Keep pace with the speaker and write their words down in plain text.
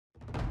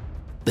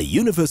The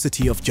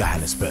University of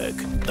Johannesburg,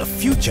 the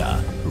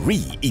future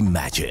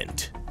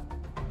reimagined.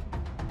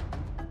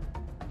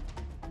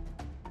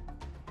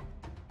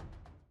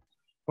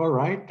 All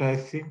right, I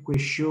think we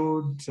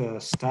should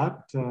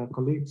start.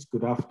 Colleagues,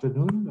 good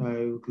afternoon.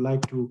 I would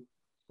like to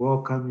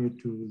welcome you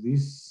to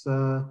this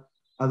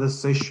other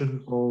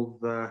session of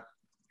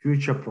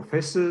Future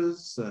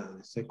Professors, the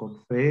second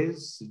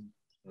phase,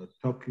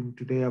 talking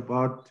today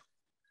about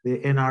the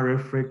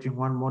NRF rating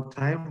one more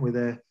time with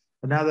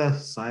another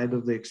side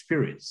of the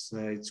experience.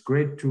 It's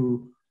great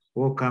to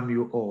welcome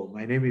you all.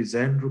 My name is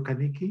Andrew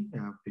Kaniki.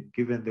 I've been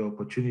given the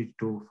opportunity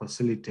to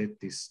facilitate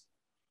this.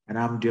 And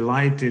I'm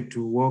delighted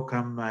to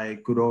welcome my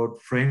good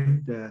old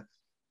friend,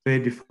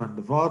 Ferdi van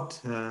der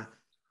Walt.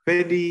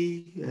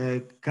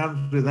 Ferdi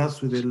comes with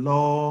us with a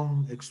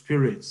long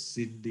experience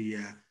in the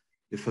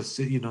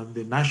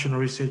National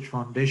Research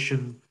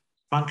Foundation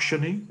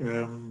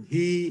functioning.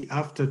 He,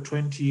 after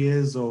 20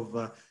 years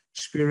of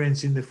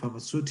experience in the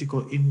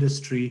pharmaceutical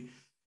industry,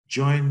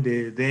 joined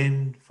the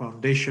then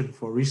Foundation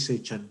for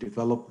Research and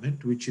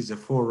Development, which is a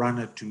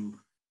forerunner to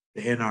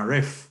the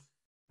NRF.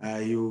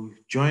 You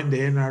joined the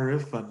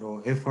NRF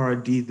or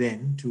FRD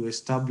then to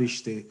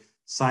establish the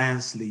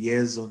Science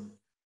Liaison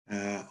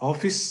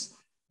Office,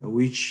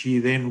 which he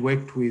then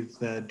worked with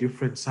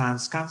different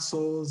science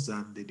councils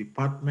and the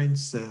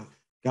departments,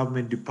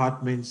 government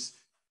departments,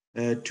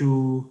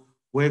 to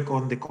work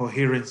on the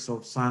coherence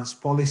of science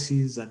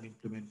policies and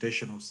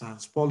implementation of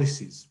science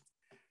policies.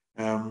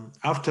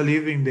 After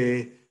leaving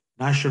the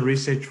National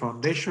Research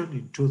Foundation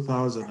in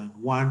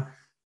 2001,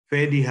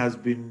 Ferdi has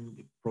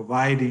been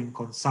providing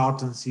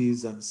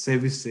consultancies and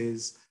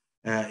services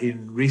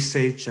in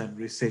research and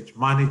research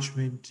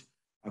management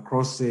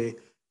across the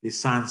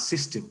science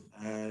system.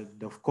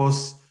 And of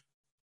course,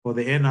 for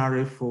the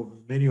NRF, for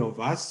many of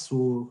us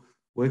who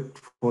worked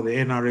for the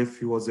NRF,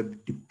 he was a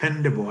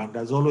dependable and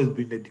has always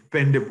been a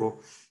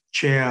dependable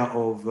chair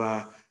of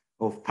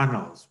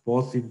panels,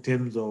 both in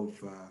terms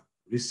of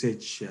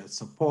research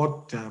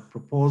support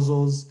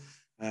proposals,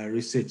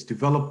 research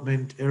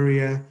development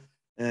area,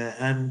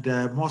 and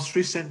most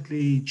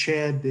recently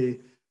chaired the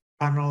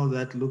panel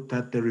that looked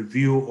at the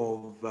review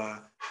of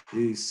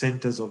the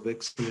Centers of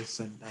Excellence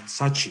and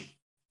such.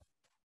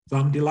 So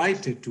I'm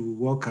delighted to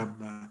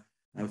welcome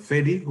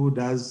Ferdi, who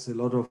does a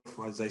lot of,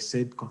 as I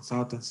said,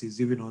 consultancies,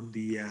 even on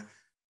the,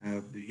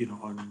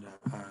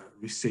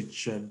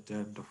 research and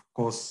of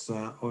course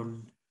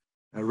on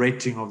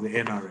rating of the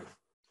NRF.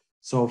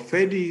 So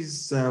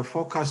Ferdi's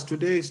focus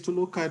today is to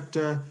look at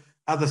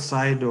other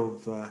side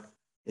of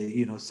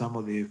some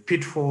of the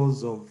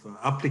pitfalls of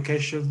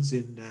applications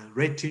in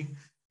rating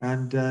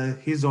and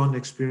his own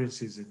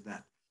experiences in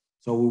that.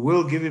 So we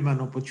will give him an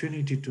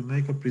opportunity to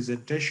make a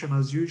presentation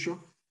as usual,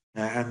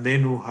 and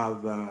then we'll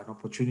have an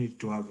opportunity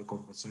to have a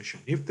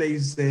conversation. If there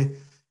is an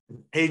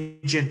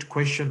agent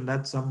question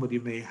that somebody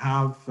may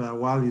have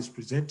while he's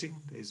presenting,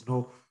 there's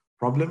no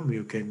problem.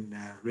 You can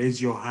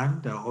raise your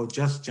hand or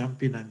just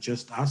jump in and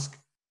just ask,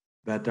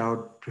 but I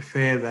would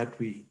prefer that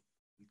we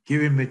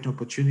give him an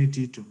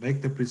opportunity to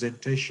make the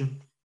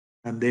presentation,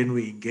 and then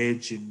we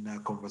engage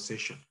in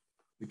conversation.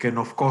 We can,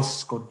 of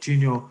course,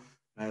 continue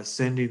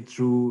sending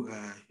through,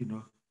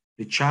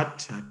 the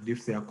chat, and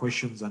if there are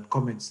questions and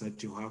comments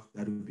that you have,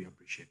 that would be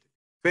appreciated.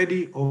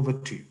 Ferdi, over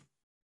to you.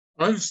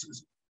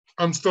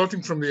 I'm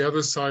starting from the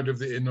other side of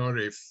the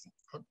NRF,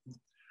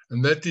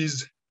 and that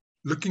is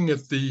looking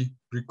at the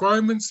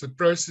requirements, the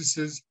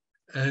processes,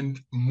 and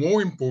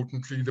more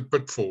importantly, the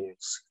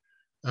pitfalls.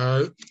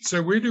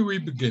 So where do we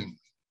begin?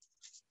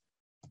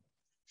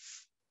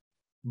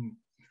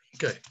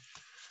 Okay.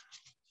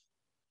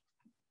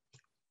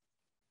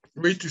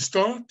 Where to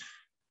start?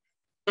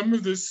 Some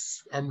of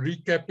this I'm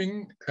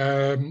recapping,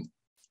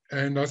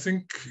 and I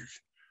think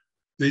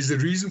there's a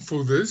reason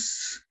for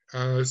this.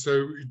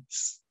 So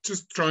it's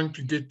just trying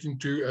to get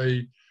into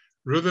a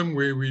rhythm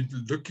where we're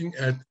looking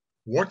at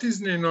what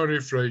is an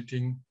NRF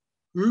rating,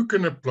 who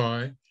can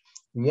apply,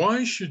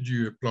 why should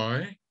you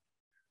apply,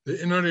 the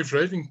NRF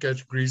rating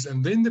categories,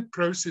 and then the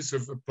process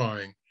of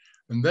applying.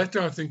 And that,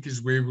 I think,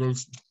 is where we'll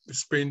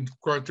spend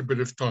quite a bit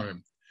of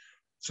time.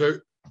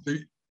 So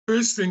the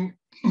first thing,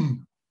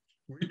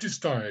 where to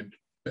start?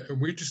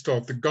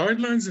 The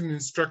guidelines and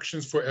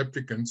instructions for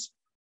applicants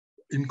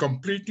in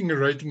completing a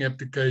rating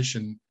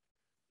application.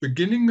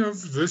 Beginning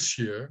of this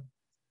year,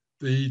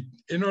 the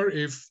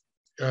NRF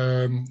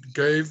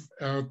gave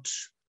out,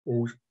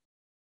 or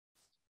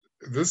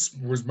this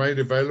was made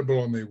available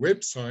on their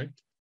website,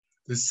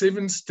 the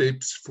 7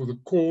 steps for the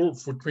call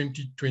for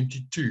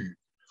 2022.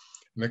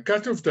 And the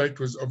cutoff date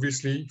was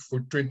obviously for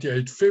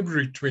 28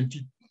 February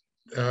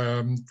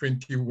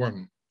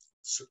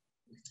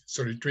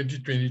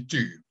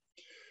 2022.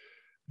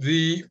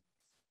 The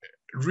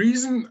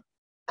reason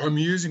I'm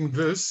using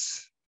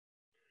this,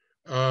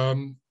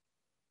 guidelines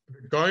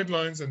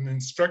and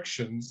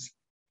instructions,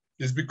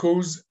 is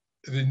because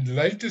the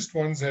latest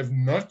ones have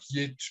not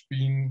yet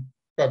been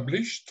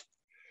published,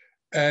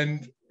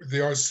 and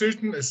there are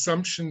certain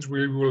assumptions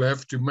we will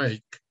have to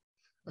make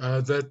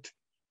that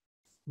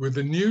with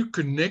the new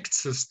Connect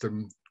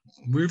system,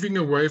 moving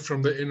away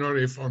from the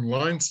NRF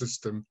online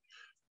system,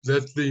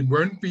 that there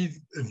won't be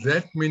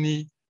that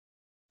many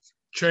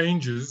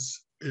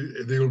changes.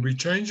 There will be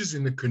changes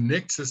in the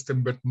Connect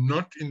system, but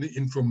not in the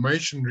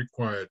information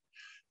required.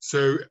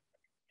 So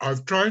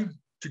I've tried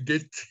to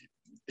get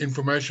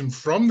information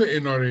from the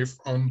NRF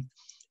on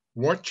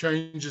what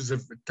changes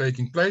have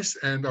taken place,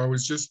 and I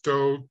was just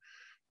told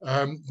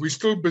we're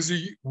still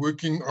busy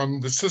working on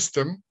the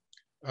system,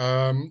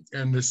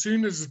 and as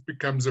soon as it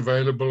becomes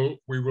available,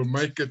 we will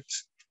make it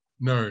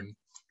known.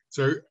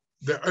 So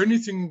the only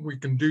thing we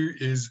can do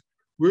is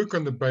work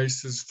on the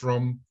basis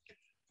from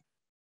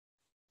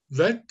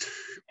that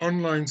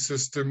online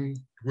system.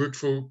 Worked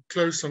for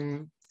close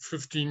on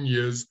 15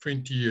 years,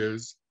 20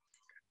 years,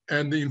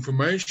 and the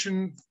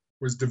information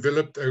was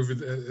developed over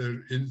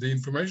the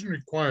information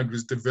required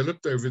was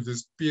developed over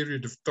this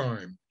period of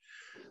time.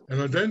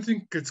 And I don't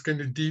think it's going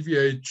to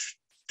deviate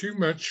too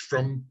much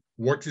from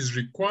what is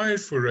required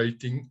for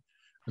rating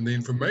and the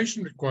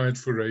information required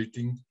for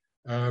rating.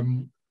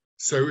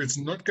 So it's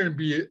not going to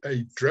be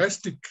a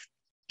drastic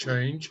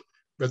change,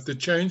 but the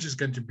change is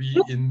going to be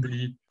in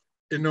the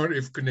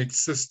NRF Connect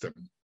system.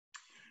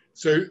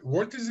 So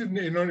what is an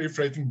NRF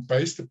rating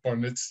based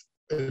upon? It's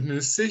an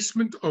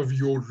assessment of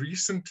your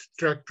recent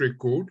track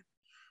record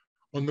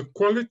on the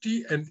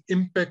quality and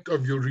impact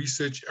of your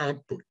research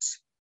outputs.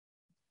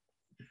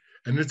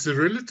 And it's a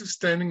relative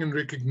standing and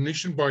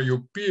recognition by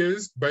your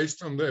peers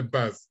based on the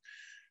above.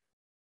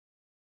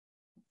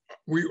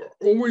 We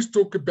always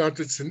talk about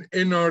it's an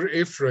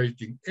NRF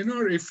rating.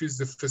 NRF is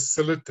the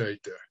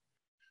facilitator.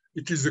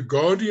 It is the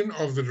guardian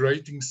of the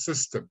rating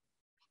system,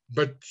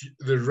 but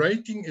the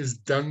rating is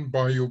done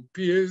by your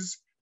peers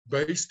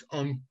based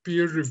on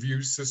peer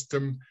review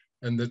system,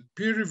 and that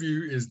peer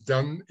review is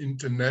done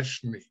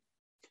internationally.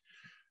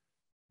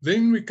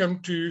 Then we come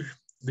to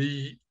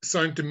the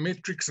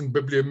scientometrics and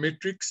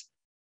bibliometrics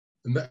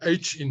and the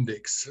H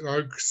index.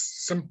 Like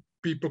some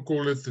people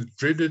call it the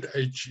dreaded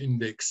H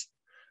index.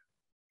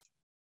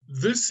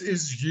 This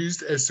is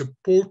used as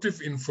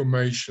supportive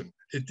information.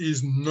 It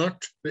is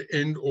not the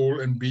end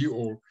all and be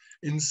all.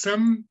 In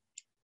some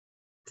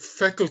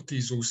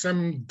faculties or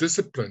some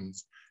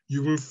disciplines,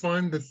 you will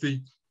find that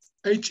the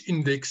H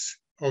index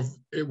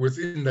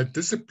within that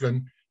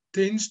discipline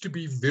tends to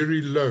be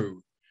very low.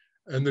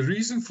 And the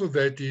reason for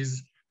that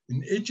is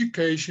in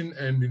education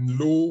and in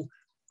law,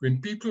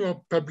 when people are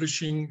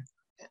publishing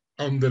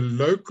on the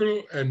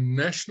local and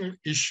national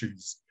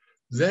issues,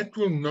 that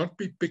will not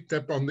be picked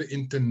up on the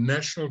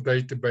international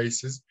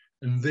databases,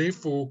 and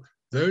therefore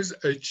those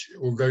H,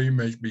 although you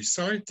may be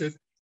cited,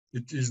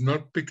 it is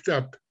not picked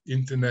up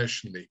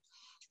internationally.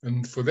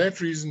 And for that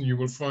reason, you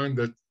will find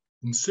that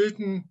in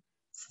certain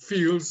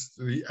fields,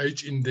 the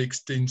H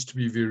index tends to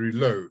be very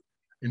low.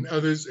 In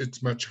others,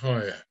 it's much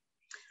higher.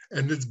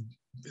 And it's,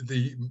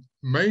 the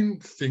main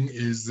thing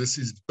is this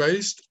is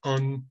based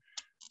on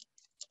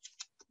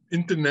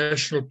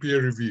international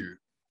peer review.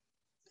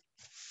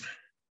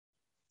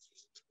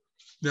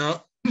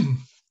 Now, peer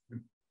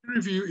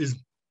review is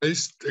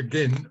based,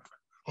 again,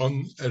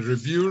 on a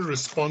review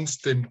response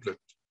template,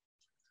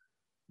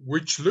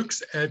 which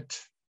looks at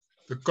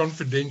the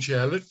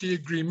confidentiality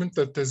agreement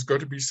that has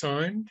got to be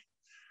signed,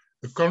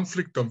 the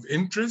conflict of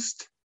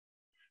interest,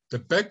 the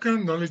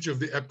background knowledge of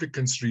the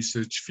applicant's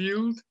research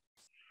field,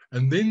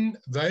 and then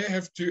they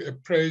have to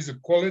appraise the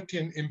quality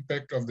and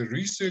impact of the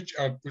research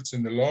outputs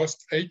in the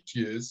last 8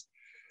 years.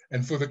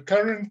 And for the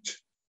current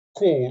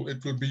call,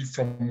 it will be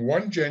from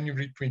 1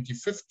 January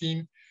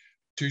 2015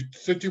 to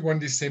 31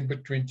 December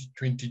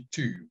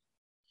 2022.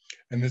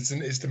 And it's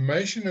an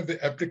estimation of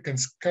the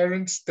applicant's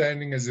current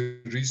standing as a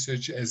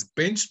researcher as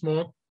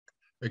benchmarked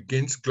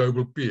against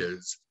global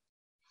peers.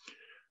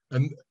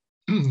 And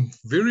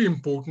very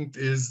important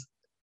is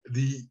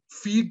the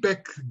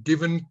feedback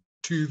given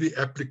to the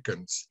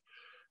applicants.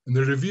 And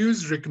the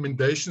review's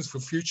recommendations for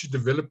future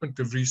development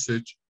of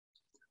research,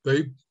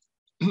 they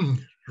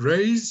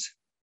raise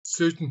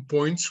certain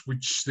points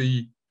which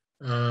the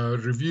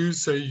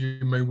reviews say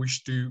you may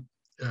wish to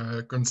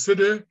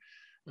consider.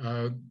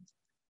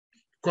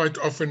 Quite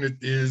often it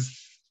is,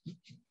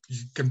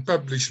 you can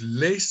publish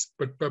less,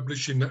 but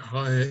publish in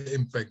higher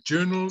impact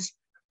journals.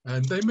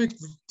 And they make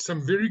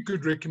some very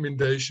good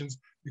recommendations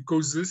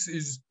because this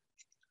is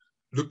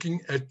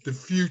looking at the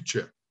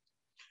future.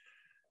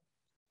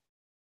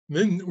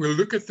 Then we'll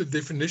look at the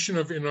definition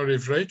of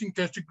NRF rating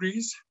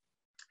categories.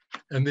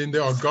 And then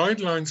there are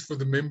guidelines for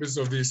the members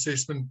of the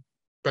assessment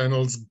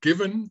panels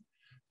given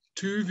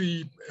to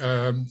the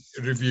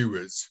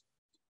reviewers.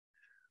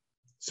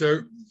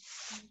 So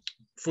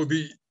for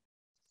the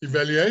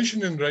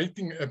evaluation and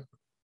rating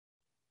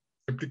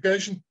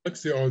application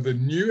types, there are the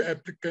new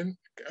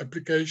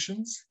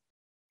applications.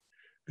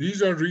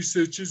 These are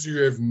researchers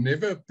who have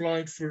never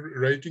applied for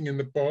rating in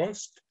the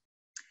past.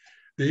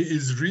 There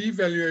is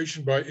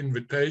re-evaluation by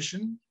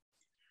invitation.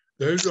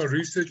 Those are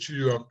researchers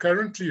who are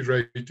currently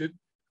rated,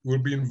 will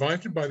be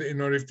invited by the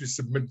NRF to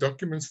submit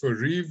documents for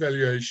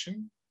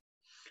re-evaluation.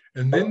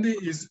 And then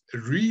there is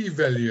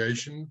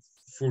re-evaluation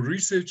for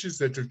researchers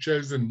that have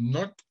chosen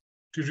not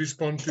to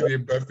respond to the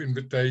above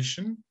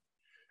invitation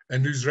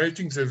and whose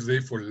ratings have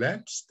therefore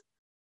lapsed,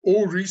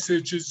 or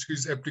researchers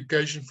whose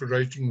application for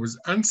rating was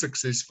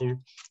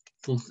unsuccessful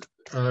for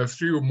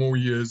 3 or more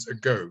years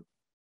ago.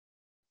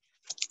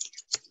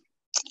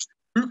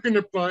 Who can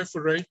apply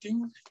for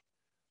rating?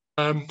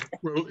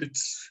 Well,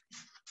 it's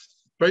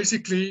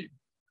basically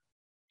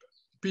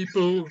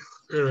people,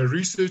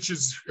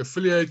 researchers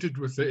affiliated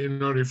with the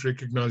NRF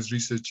Recognized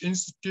Research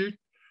Institute,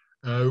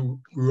 who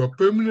are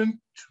permanently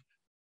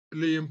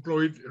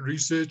employed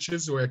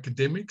researchers or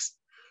academics.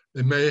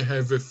 They may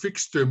have a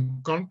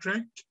fixed-term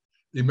contract.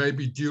 There may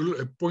be dual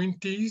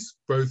appointees,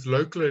 both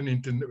local and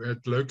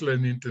at local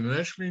and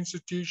international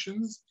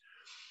institutions.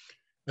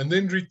 And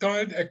then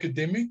retired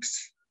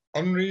academics,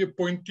 honorary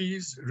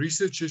appointees,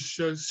 research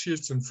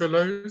associates and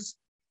fellows,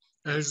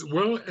 as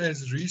well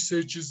as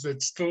researchers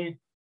that still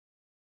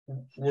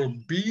will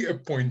be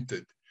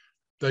appointed.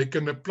 They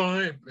can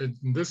apply, and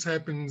this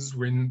happens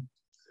when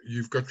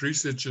you've got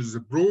researchers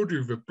abroad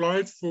who've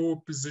applied for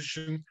a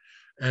position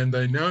and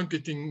they're now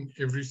getting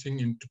everything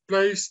into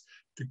place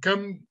to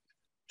come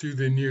to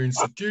their new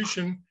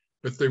institution,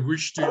 but they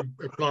wish to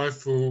apply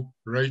for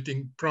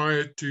rating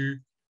prior to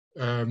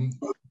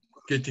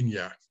getting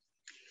here.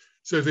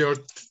 So there are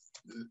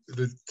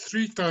the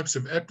 3 types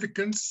of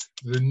applicants: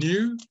 the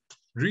new,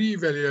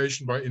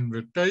 re-evaluation by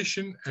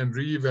invitation, and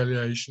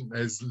re-evaluation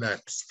as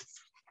lapsed.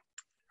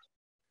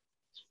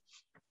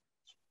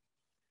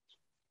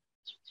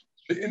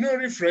 The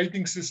NRF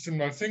rating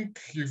system, I think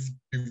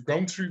you've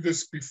gone through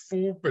this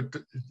before, but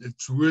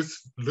it's worth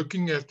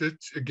looking at it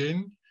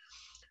again.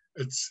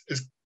 It's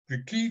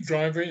the key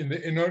driver in the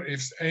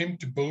NRF's aim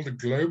to build a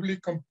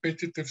globally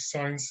competitive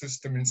science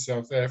system in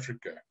South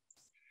Africa.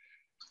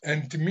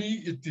 And to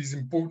me, it is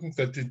important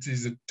that it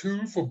is a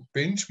tool for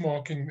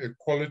benchmarking the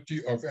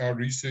quality of our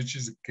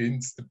researchers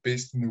against the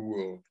best in the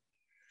world.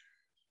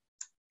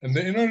 And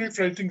the NRF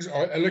ratings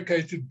are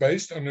allocated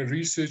based on a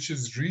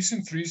researcher's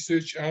recent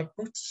research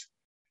outputs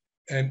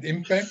and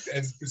impact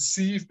as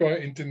perceived by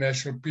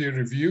international peer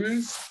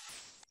reviewers.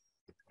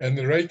 And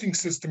the rating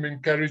system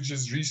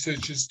encourages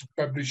researchers to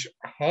publish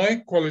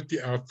high-quality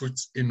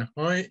outputs in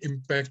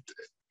high-impact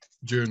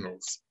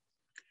journals.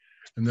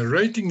 And the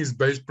rating is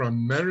based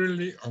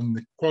primarily on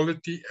the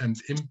quality and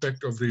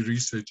impact of the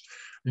research.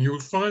 And you'll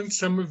find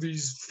some of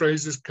these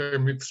phrases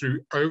coming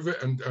through over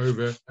and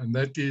over, and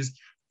that is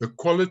the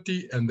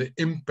quality and the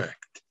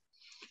impact.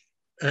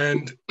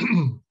 And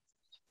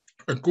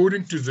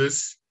according to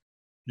this,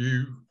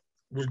 you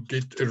will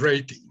get a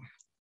rating.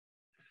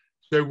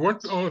 So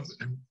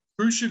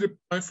who should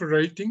apply for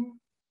rating?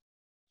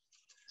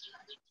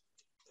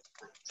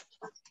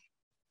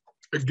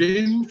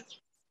 Again,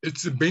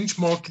 it's a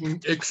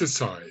benchmarking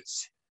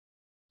exercise.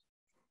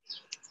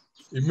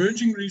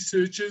 Emerging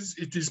researchers,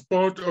 it is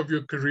part of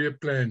your career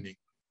planning.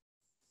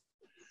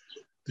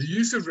 The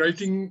use of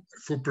rating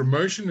for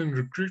promotion and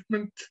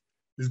recruitment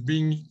it's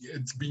being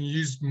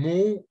used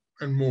more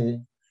and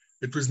more.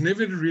 It was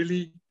never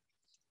really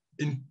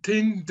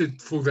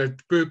intended for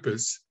that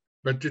purpose,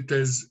 but it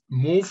has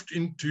morphed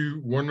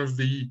into one of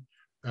the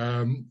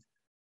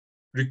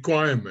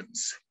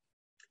requirements.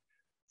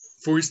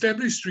 For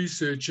established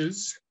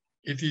researchers,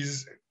 it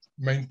is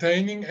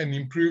maintaining and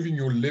improving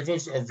your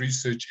levels of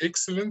research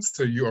excellence,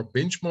 so you are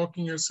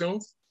benchmarking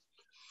yourself.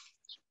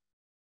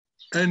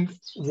 And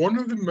one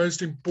of the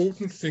most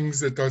important things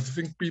that I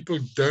think people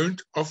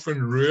don't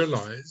often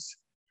realize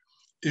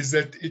is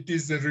that it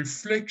is a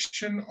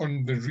reflection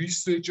on the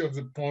research of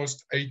the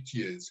past 8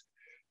 years.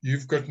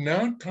 You've got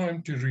now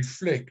time to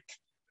reflect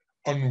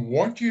on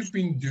what you've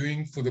been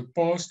doing for the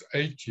past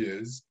 8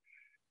 years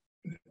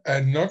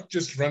and not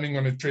just running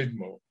on a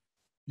treadmill.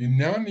 You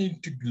now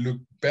need to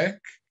look back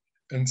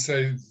and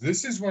say,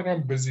 this is what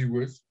I'm busy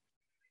with.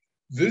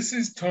 This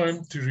is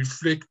time to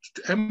reflect.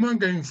 Am I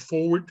going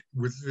forward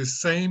with the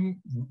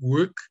same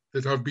work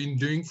that I've been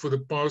doing for the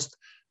past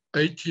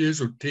 8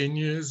 years or 10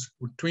 years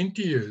or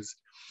 20 years?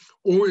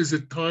 Or is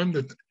it time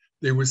that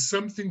there was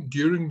something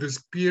during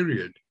this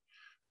period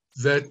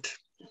that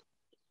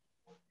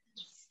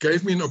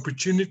gave me an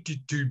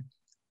opportunity to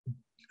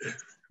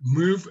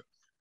move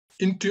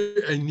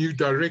into a new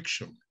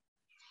direction?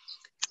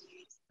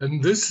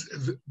 And this,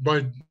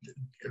 by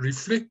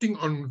reflecting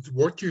on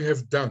what you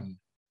have done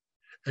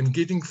and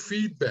getting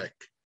feedback,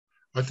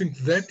 I think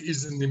that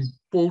is an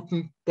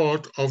important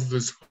part of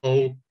this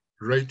whole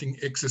rating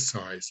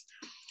exercise.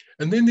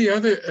 And then the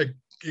other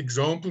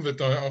example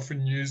that I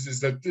often use is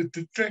that it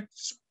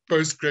attracts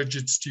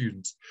postgraduate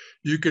students.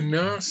 You can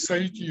now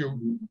say to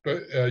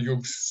your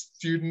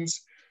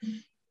students,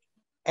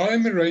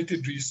 I'm a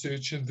rated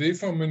researcher,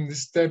 therefore I'm an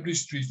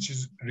established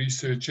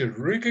researcher,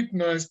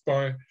 recognized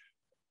by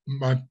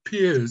my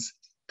peers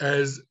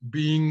as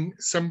being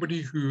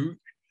somebody who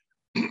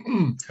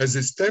has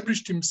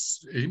established him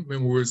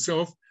or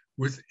herself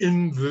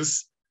within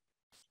this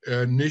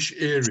niche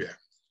area.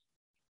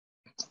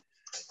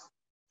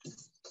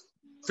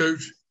 So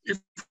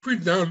if we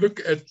now look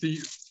at the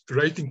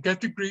rating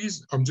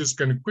categories, I'm just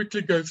going to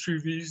quickly go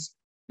through these.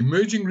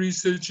 emerging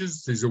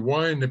researchers, there's a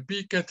Y and a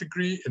P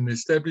category, and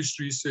established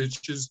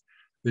researchers,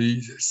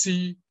 the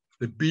C,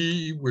 the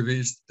B with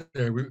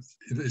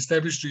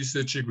established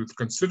researcher with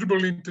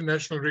considerable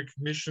international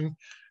recognition,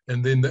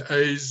 and then the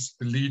A's,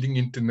 the leading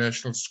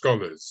international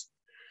scholars.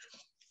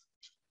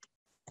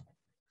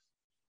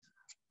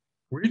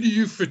 Where do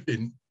you fit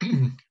in?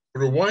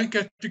 For a Y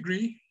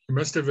category, you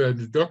must have had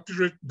a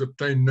doctorate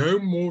obtained no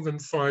more than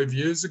 5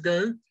 years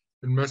ago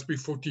and must be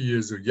 40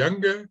 years or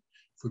younger.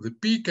 For the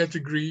P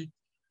category,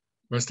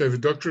 must have a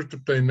doctorate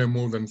obtained no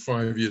more than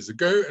 5 years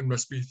ago and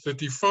must be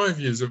 35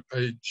 years of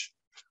age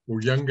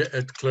or younger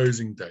at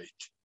closing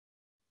date.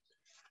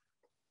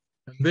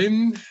 And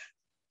then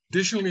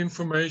additional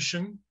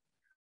information,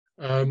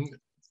 the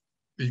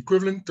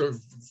equivalent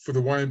of for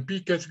the Y and P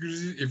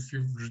categories,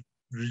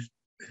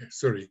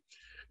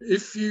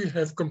 if you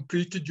have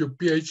completed your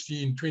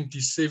PhD in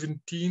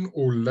 2017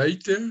 or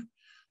later,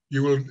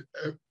 you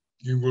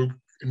will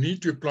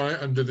need to apply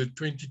under the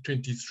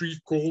 2023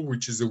 call,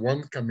 which is the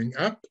one coming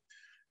up,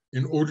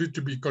 in order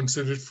to be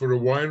considered for a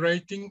Y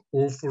rating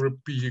or for a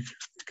P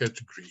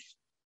category.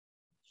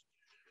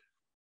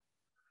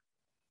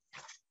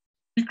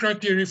 Key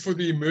criteria for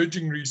the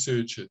emerging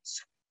researchers.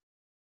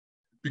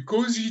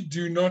 Because you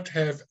do not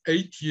have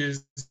 8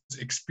 years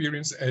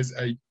experience as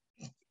a,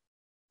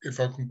 if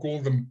I can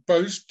call them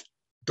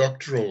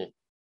postdoctoral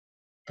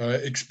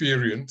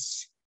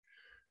experience,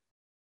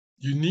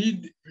 you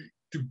need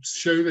to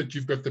show that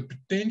you've got the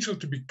potential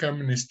to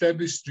become an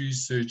established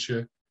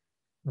researcher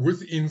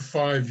within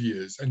 5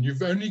 years, and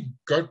you've only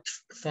got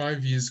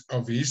 5 years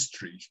of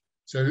history.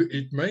 So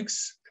it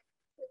makes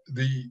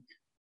the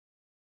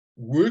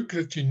work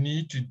that you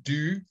need to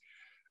do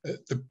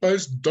at the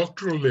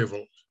postdoctoral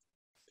level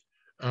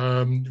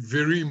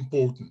very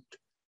important.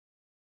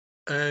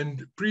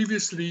 And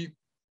previously,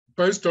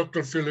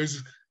 postdoctoral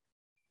fellows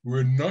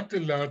were not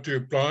allowed to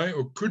apply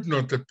or could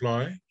not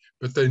apply,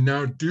 but they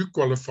now do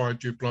qualify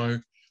to apply.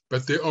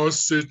 But there are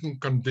certain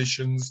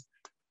conditions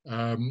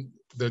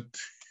that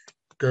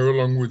go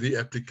along with the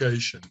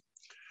application.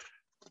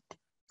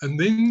 And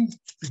then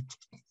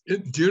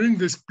during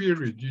this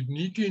period, you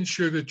need to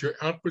ensure that your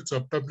outputs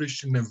are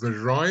published in a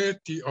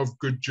variety of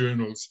good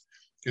journals.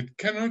 It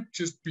cannot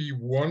just be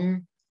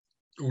 1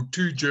 or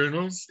 2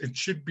 journals. It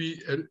should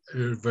be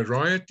a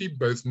variety,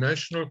 both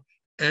national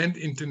and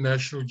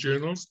international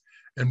journals,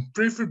 and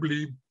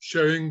preferably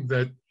showing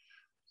that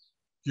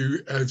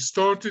you have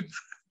started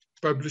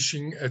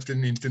publishing at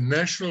an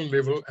international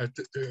level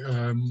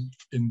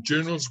in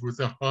journals with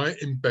a high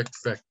impact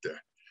factor.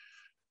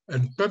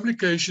 And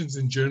publications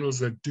in journals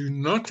that do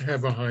not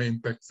have a high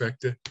impact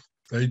factor,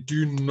 they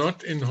do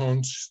not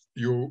enhance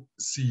your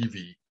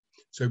CV.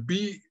 So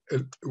be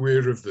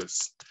aware of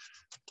this.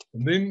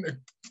 And then a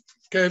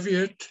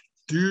caveat,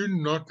 do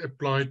not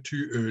apply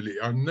too early.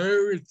 I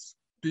know it's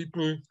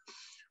people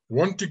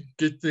want to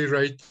get their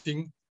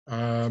rating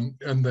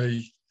and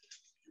they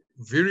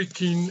very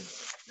keen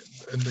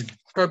and they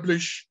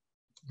publish,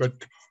 but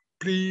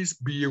please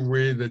be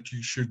aware that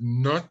you should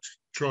not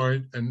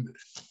try and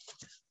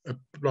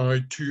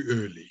apply too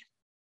early.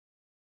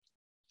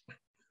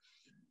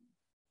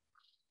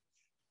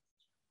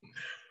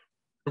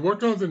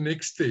 What are the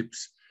next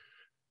steps?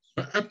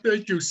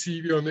 Update your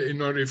CV on the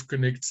NRF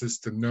Connect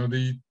system. Now,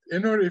 the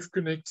NRF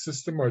Connect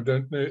system, I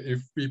don't know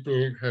if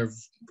people have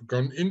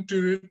gone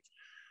into it.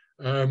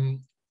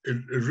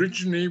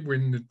 Originally,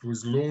 when it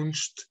was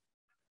launched,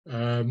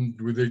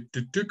 with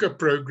the Tuka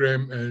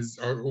program, as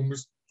I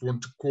almost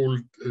want to call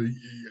it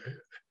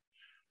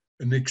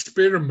an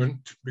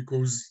experiment,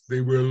 because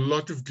there were a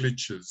lot of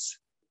glitches.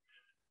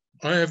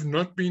 I have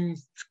not been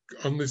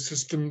on the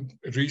system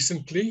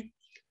recently,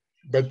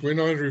 but when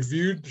I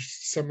reviewed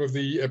some of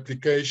the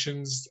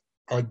applications,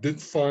 I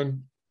did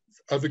find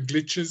other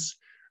glitches,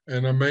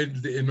 and I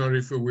made the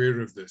NRF aware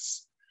of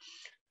this.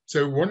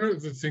 So one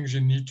of the things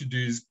you need to do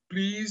is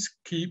please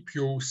keep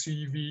your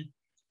CV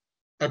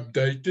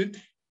updated,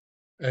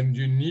 and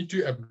you need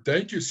to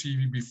update your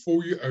CV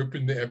before you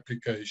open the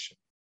application.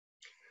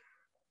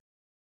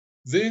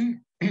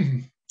 Then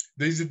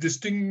there's a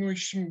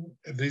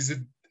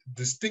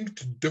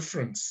distinct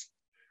difference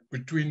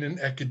between an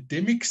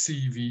academic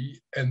CV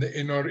and the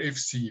NRF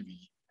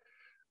CV.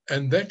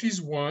 And that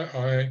is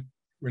why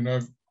when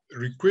I've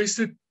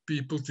requested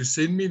people to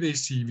send me their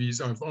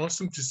CVs, I've asked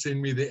them to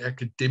send me their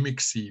academic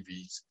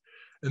CVs.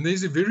 And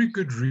there's a very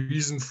good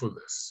reason for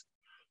this.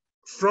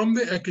 From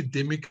the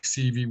academic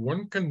CV,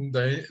 one can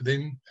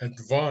then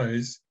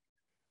advise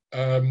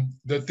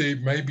that there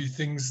may be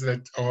things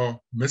that are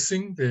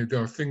missing, there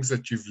are things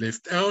that you've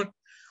left out,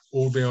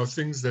 or there are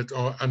things that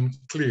are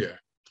unclear.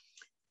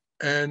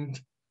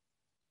 And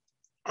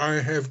I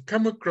have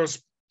come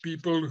across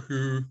people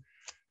who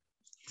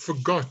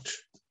forgot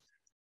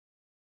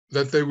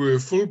that they were a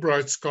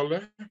Fulbright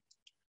scholar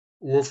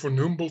or von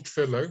Humboldt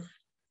fellow,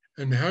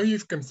 and how you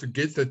can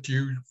forget that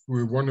you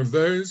were one of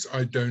those,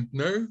 I don't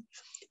know.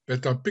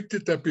 But I picked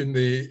it up in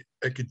the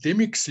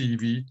academic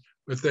CV,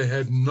 but they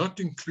had not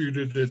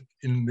included it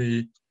in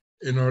the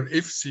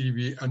NRF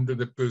CV under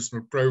the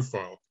personal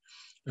profile.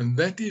 And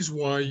that is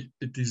why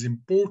it is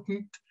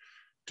important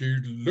to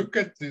look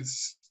at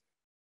this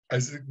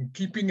as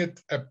keeping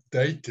it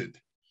updated.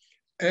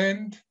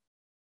 And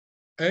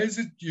as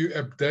you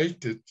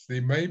update it,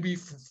 there may be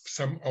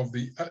some of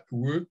the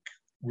work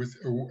with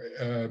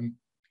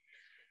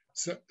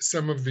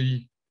some of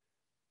the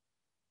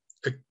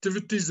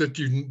activities that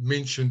you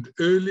mentioned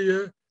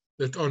earlier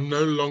that are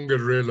no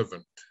longer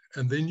relevant.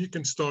 And then you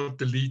can start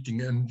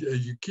deleting, and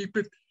you keep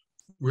it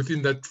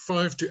within that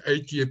 5 to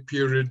 8 year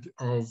period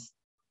of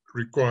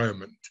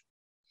requirement.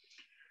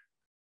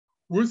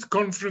 With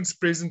conference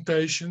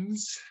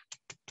presentations,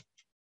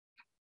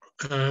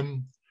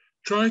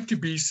 try to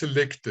be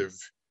selective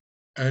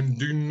and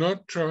do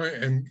not try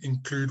and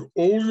include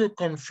all your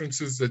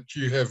conferences that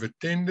you have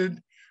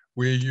attended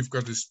where you've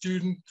got a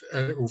student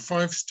or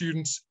 5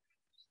 students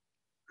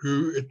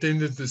who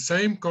attended the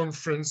same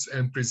conference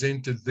and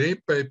presented their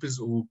papers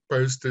or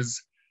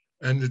posters,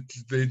 and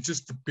there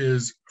just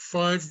appears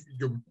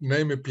your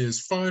name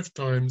appears 5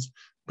 times,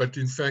 but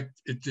in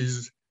fact it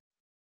is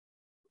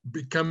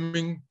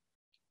becoming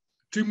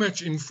too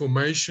much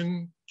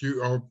information.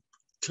 You are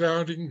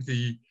clouding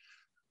the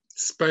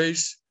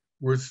space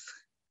with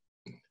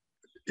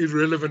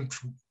irrelevant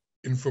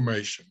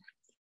information.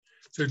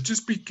 So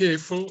just be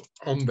careful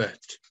on that.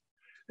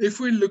 If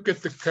we look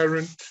at the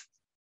current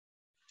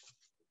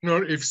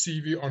NRF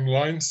CV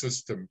online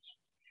system,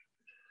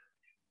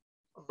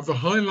 I've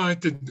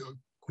highlighted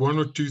 1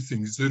 or 2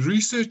 things. The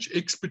research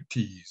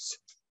expertise.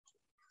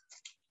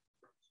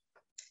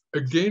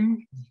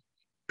 Again,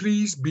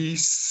 please be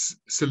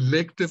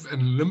selective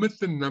and limit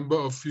the number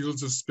of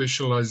fields of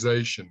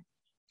specialization.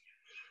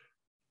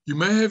 You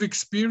may have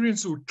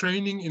experience or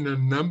training in a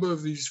number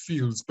of these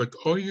fields, but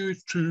are you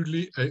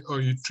truly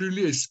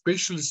a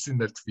specialist in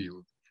that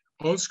field?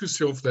 Ask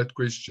yourself that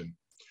question.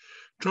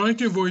 Try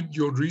to avoid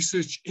your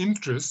research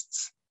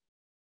interests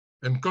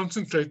and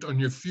concentrate on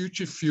your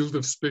future field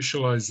of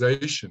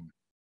specialization,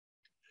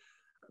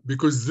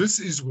 because this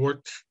is what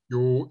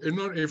your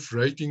NRF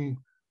rating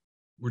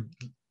would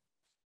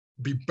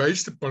be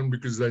based upon,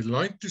 because they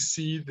like to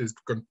see this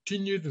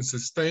continued and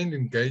sustained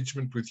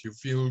engagement with your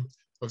field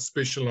of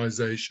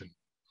specialization.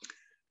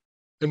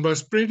 And by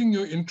spreading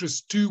your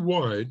interest too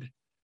wide,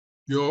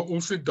 you are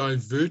also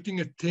diverting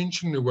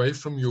attention away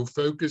from your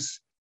focus,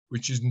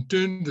 which in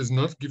turn does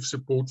not give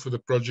support for the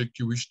project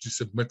you wish to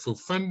submit for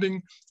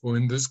funding, or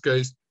in this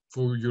case,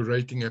 for your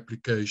rating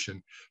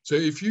application. So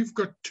if you've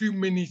got too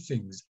many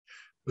things,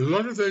 a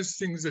lot of those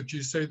things that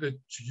you say that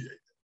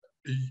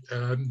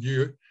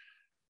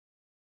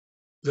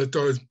that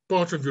are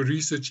part of your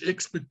research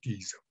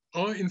expertise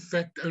are in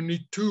fact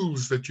only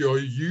tools that you are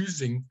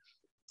using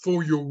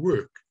for your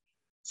work.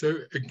 So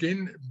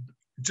again,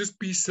 just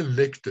be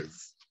selective.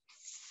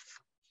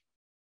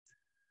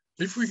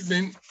 If we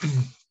then,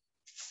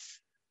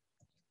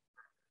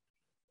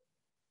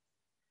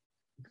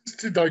 just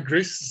to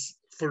digress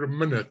for a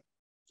minute,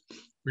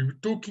 we were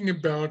talking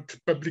about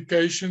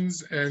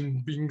publications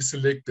and being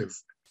selective.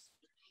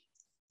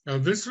 Now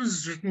this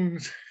was written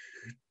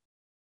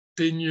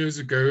 10 years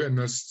ago, and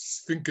I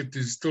think it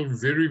is still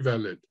very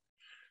valid,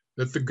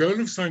 that the goal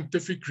of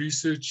scientific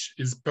research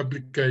is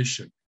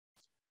publication.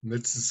 And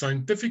that's a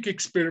scientific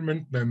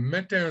experiment, no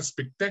matter how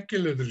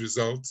spectacular the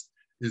results,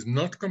 is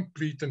not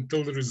complete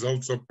until the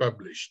results are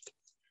published.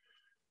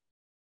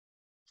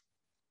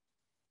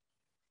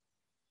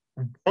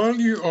 While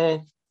you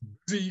are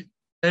busy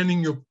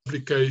planning your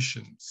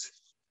publications,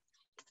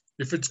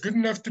 if it's good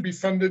enough to be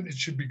funded, it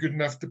should be good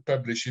enough to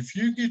publish. If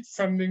you get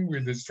funding,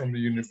 whether it's from the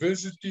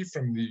university,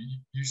 from the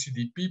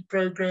UCDP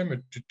program, a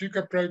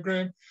Tutuka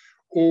program,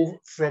 or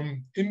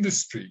from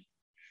industry,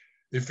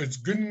 if it's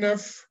good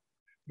enough,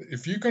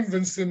 if you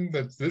convince them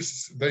that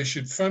they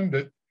should fund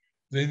it,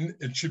 then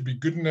it should be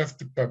good enough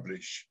to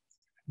publish.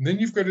 And then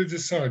you've got to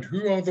decide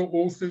who are the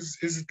authors.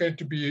 Is it going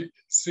to be a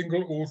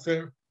single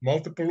author,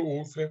 multiple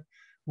author?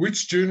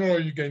 Which journal are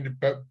you going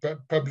to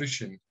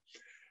publish in?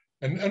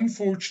 And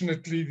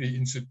unfortunately, the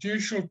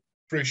institutional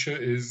pressure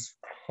is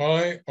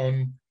high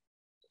on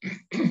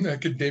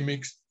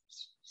academics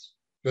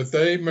that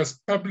they must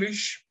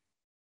publish.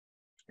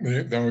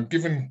 They are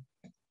given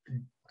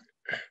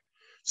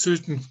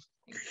certain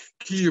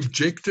key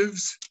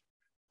objectives,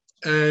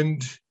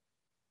 and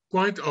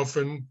quite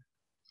often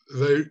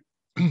they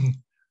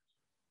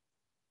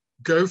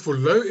go for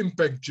low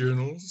impact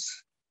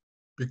journals,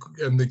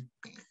 and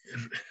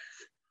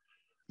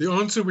the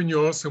answer when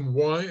you ask them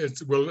why,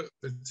 it's, well,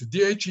 it's a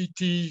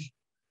DHET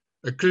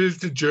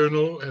accredited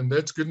journal, and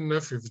that's good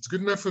enough. If it's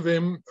good enough for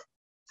them,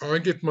 I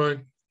get my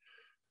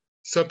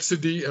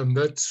subsidy, and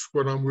that's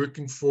what I'm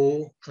working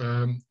for.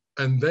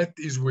 And that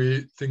is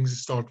where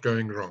things start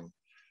going wrong.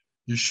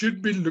 You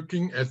should be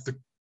looking at the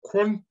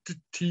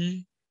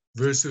quantity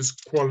versus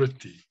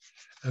quality.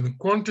 And the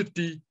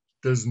quantity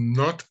does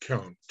not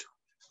count.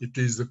 It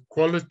is the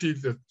quality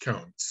that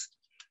counts.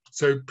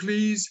 So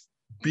please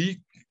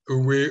be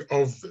aware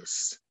of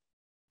this.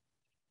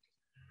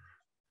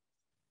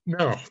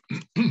 Now,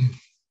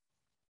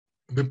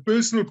 the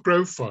personal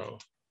profile.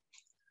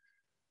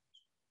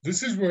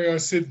 this is where I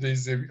said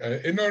there's a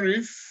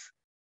NRF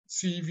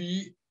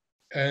CV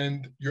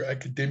and your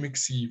academic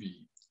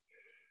CV.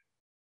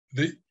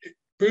 The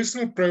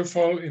personal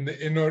profile in the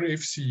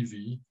NRF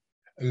CV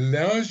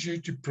allows you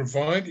to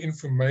provide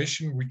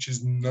information which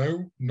is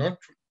not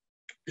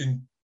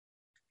in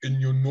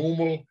your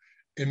normal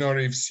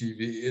NRF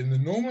CV. In the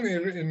normal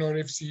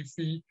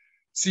NRF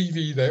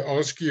CV, they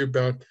ask you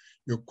about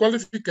your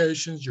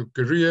qualifications, your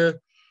career,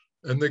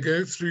 and they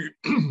go through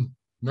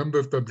number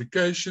of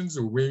publications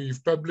or where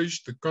you've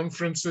published, the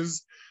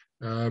conferences,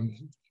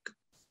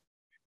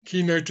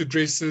 keynote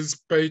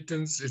addresses,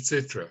 patents,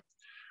 etc.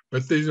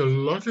 But there's a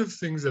lot of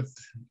things that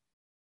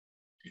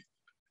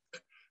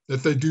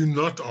they do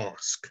not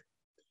ask.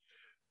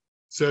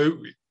 So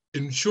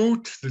in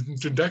short, the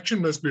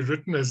introduction must be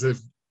written as a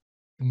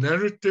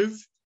narrative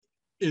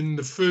in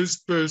the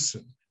first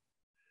person.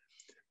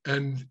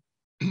 And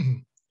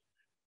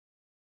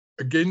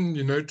again,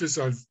 you notice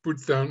I've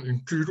put down,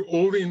 include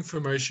all the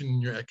information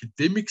in your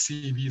academic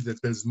CV that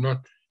does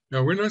not.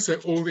 Now, when I say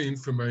all the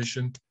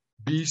information,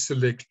 be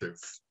selective.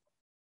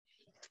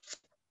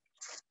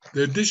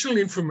 The additional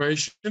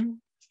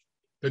information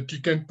that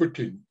you can put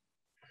in.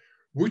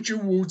 Which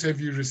awards have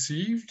you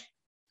received?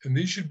 And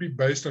these should be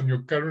based on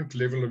your current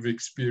level of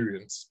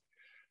experience.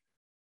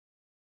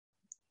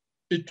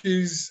 It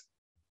is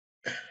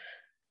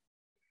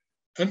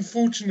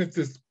unfortunate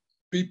that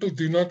people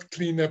do not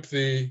clean up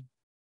their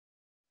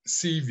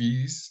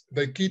CVs.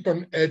 They keep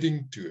on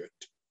adding to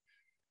it.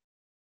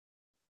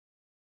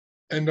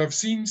 And I've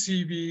seen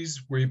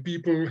CVs where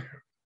people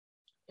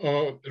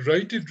are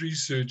rated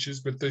researchers,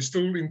 but they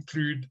still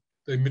include,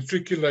 they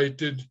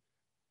matriculated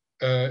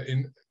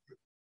in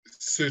a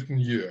certain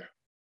year.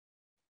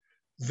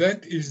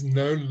 That is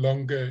no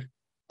longer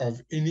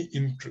of any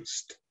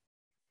interest.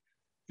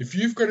 If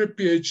you've got a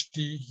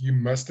PhD, you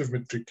must have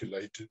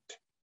matriculated.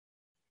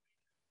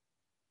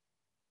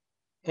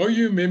 Are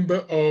you a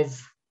member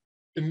of,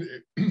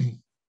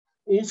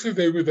 also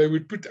they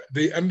would put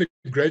the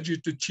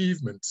undergraduate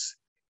achievements.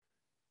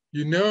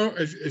 You're now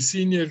a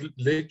senior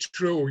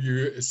lecturer or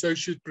you're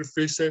associate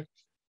professor,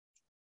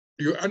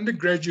 your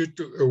undergraduate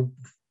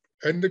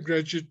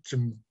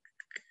and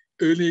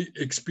early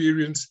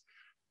experience,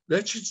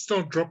 that should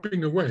start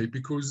dropping away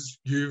because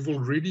you've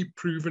already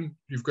proven,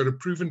 you've got a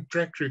proven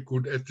track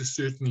record at a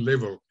certain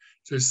level.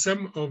 So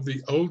some of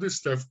the older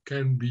stuff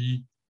can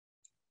be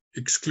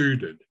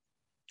excluded.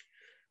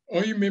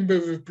 Are you a member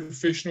of a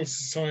professional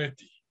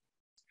society?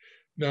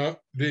 Now,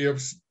 there are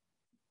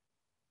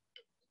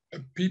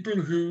people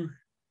who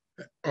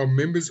are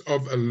members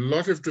of a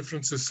lot of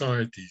different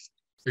societies.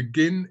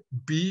 Again,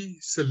 be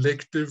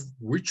selective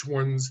which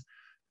ones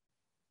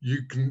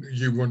you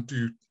want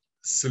to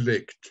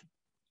select.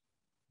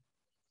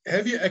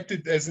 Have you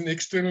acted as an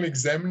external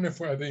examiner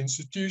for other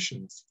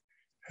institutions?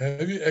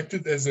 Have you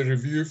acted as a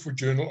reviewer for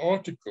journal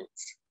articles?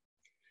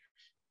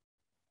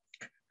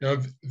 Now,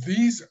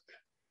 these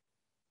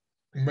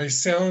may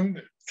sound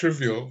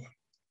trivial,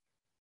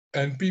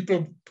 and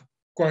people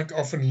quite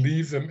often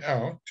leave them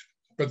out,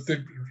 but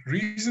the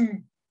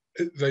reason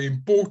they're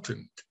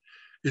important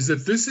is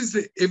that this is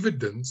the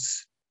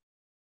evidence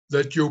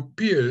that your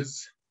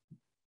peers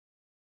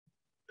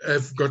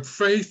have got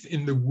faith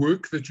in the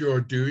work that you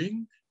are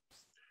doing,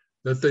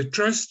 that they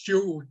trust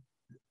your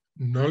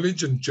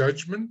knowledge and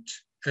judgment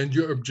and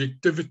your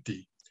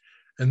objectivity.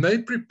 And they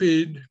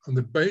prepared on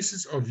the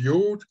basis of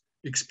your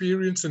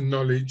experience and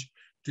knowledge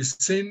to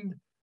send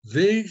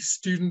their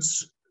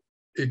students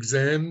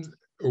exams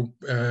or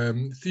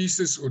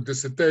thesis or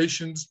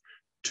dissertations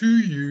to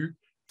you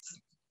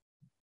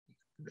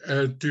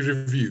to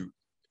review.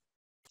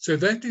 So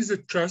that is a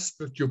trust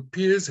that your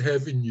peers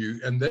have in you,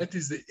 and that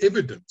is the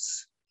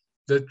evidence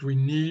that we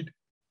need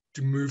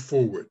to move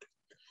forward.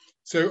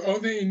 So are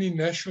there any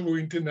national or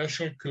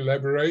international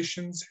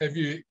collaborations? Have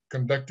you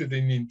conducted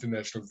any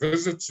international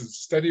visits or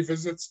study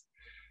visits?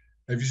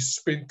 Have you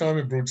spent time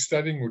abroad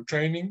studying or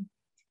training?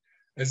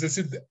 As I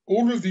said,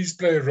 all of these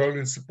play a role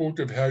in support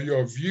of how you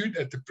are viewed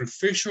at the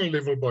professional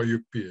level by your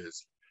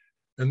peers.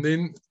 And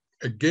then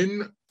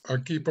again, I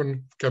keep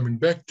on coming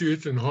back to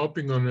it and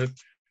harping on it.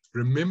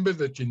 Remember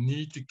that you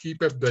need to keep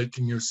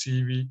updating your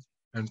CV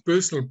and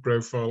personal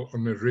profile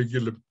on a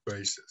regular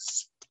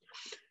basis.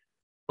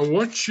 Now,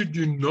 what should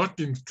you not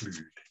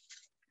include?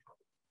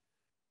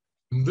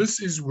 And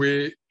this is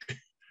where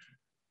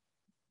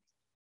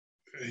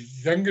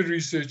younger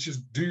researchers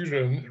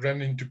do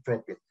run into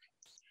problems.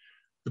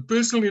 The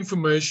personal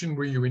information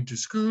where you went to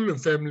school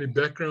and family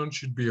background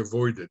should be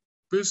avoided.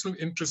 Personal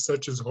interests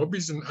such as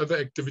hobbies and other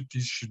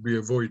activities should be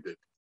avoided.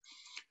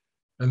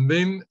 And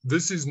then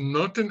this is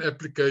not an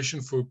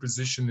application for a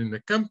position in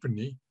a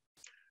company.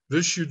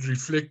 This should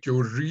reflect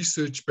your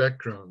research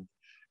background.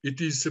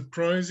 It is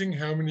surprising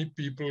how many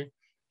people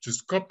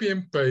just copy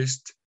and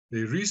paste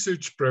their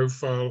research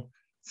profile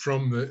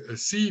from a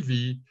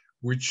CV,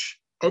 which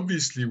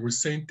obviously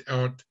was sent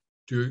out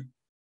to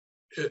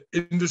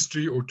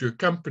industry or to a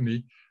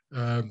company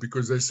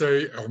because they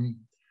say,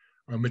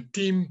 I'm a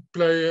team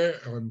player,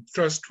 I'm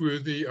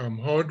trustworthy, I'm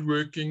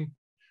hardworking,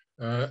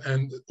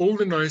 and all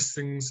the nice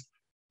things,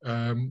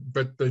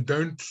 but they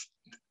don't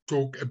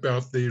talk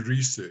about their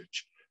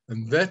research.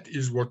 And that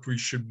is what we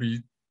should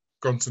be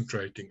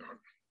concentrating on.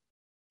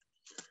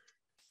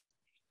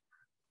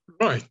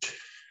 Right.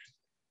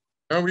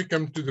 Now we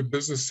come to the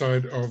business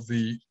side of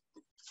the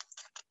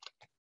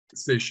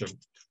session.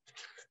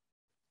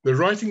 The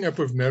writing up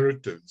of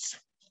narratives.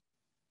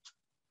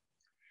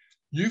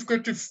 You've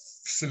got to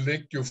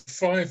select your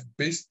 5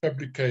 best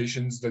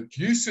publications that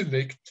you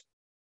select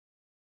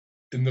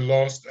in the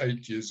last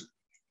 8 years,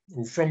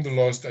 or from the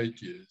last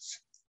 8 years.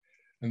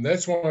 And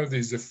that's why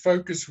there's a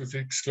focus with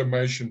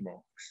exclamation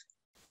marks.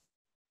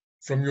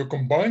 From your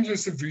combined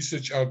list of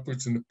research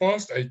outputs in the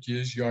past 8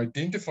 years, you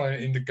identify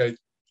and indicate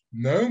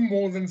no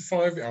more than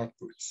 5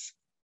 outputs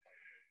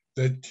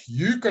that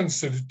you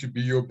consider to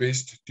be your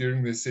best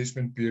during the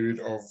assessment period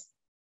of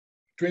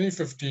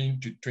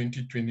 2015 to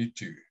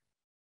 2022.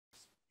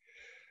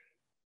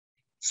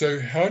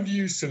 So how do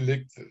you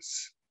select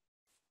this?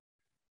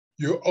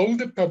 Your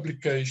older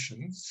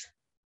publications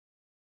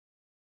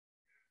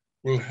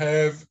will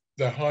have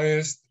the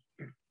highest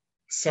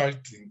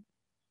citing,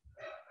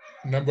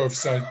 number of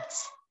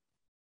cites.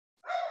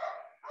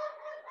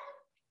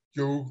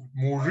 Your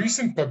more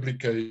recent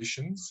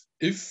publications,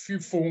 if you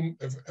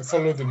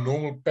follow the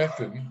normal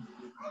pattern,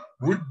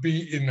 would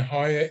be in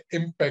higher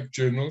impact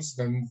journals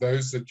than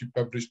those that you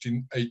published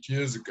in 8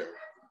 years ago.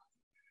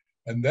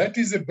 And that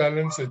is a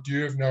balance that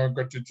you have now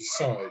got to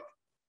decide.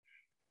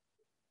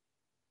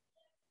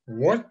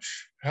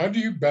 How do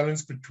you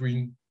balance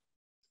between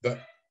the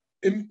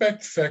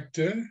impact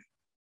factor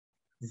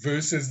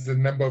versus the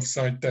number of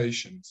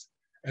citations?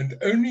 And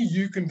only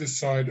you can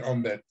decide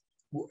on that.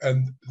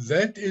 And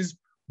that is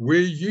where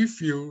you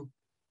feel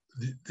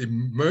the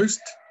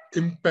most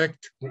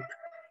impact,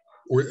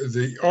 or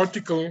the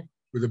article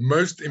with the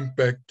most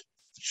impact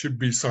should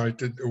be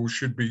cited or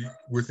should be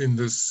within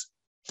this,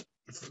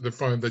 the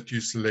 5 that you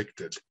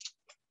selected.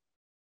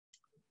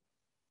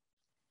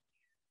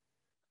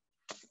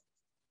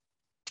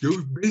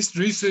 Your best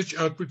research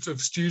outputs of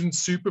students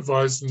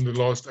supervised in the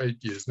last 8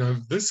 years. Now,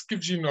 this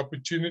gives you an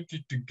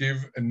opportunity to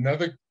give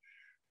another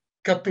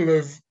couple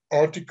of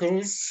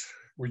articles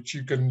which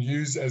you can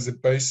use as a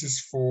basis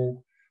for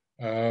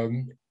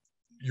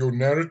your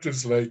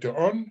narratives later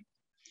on.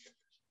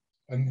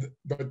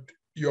 But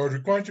you are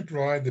required to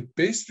provide the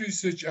best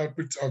research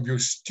outputs of your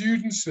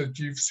students that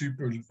you've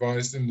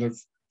supervised in the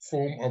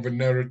form of a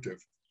narrative.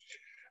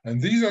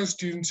 And these are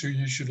students who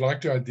you should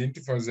like to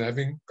identify as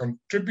having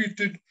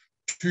contributed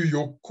to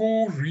your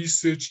core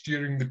research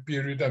during the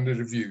period under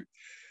review.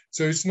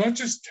 So it's not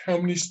just how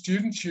many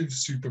students you've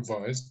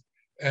supervised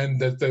and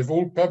that they've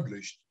all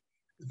published.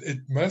 It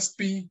must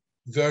be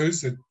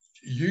those that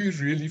you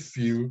really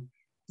feel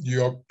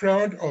you are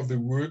proud of the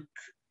work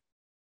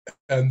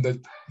and that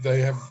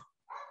they have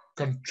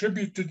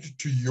contributed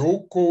to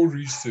your core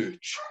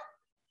research.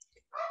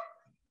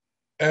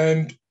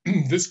 And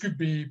this could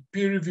be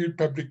peer-reviewed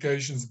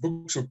publications,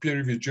 books or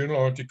peer-reviewed journal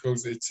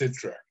articles,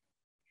 etc.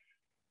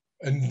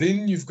 And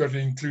then you've got to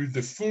include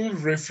the full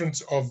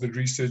reference of the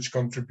research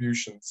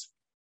contributions.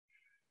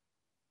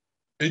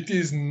 It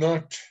is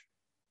not,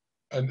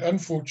 and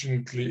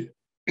unfortunately,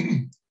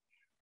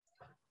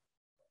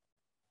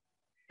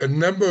 a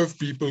number of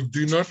people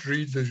do not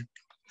read the,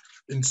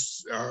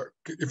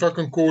 if I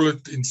can call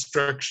it,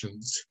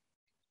 instructions.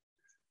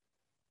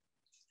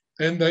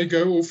 And they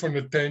go off on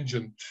a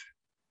tangent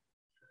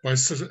by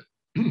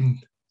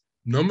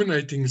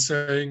nominating,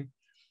 saying,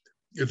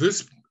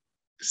 this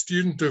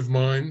student of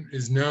mine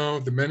is now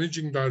the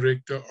managing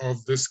director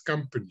of this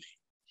company.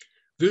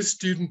 This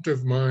student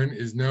of mine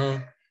is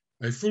now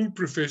a full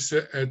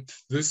professor at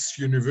this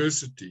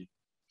university.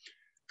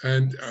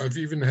 And I've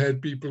even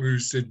had people who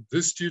said,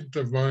 this student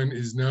of mine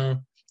is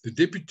now the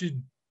deputy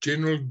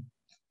general,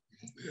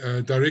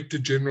 director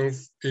general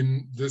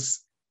in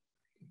this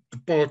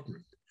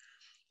department.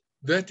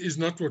 That is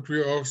not what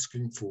we're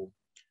asking for.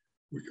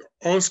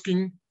 We're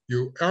asking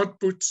your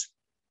outputs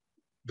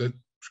that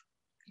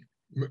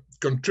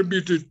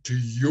contributed to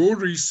your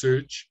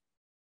research,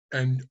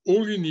 and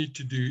all you need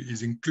to do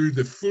is include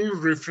the full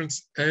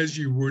reference as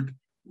you would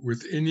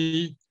with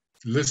any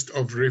list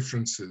of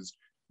references.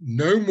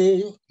 No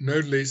more, no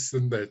less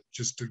than that.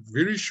 Just a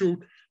very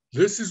short,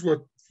 this is a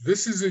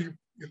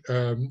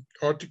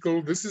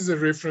article, this is a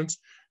reference,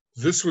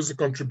 this was a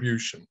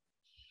contribution.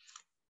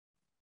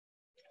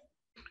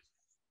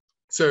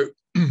 So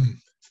we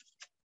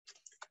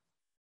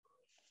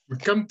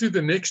come to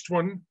the next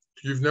one.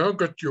 You've now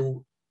got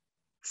your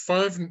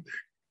 5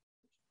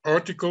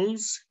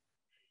 articles.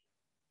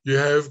 You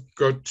have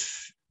got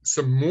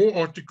some more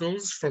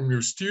articles from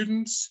your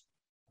students.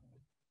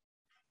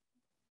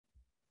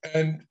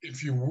 And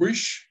if you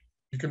wish,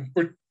 you can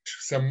put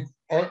some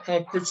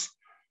outputs,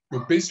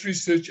 your best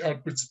research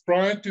outputs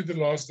prior to the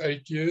last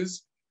 8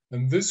 years.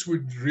 And this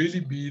would really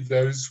be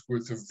those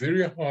with a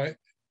very high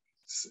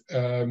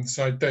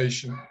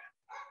citation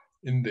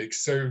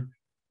index. So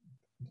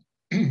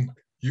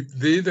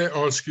there they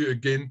ask you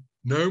again,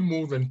 no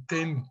more than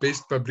 10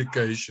 best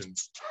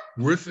publications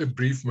with a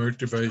brief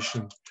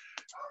motivation.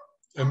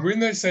 And when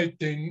they say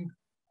 10,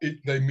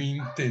 they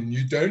mean 10.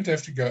 You don't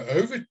have to go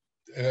over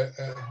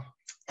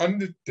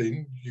under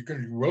 10.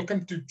 You're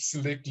welcome to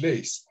select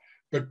less,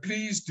 but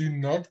please do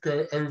not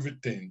go over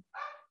 10.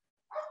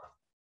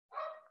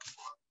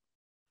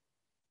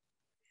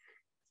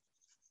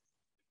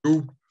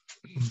 Your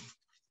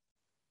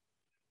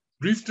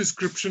brief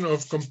description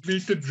of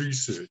completed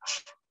research.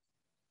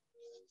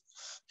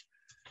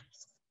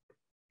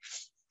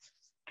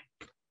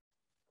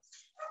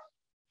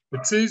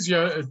 It says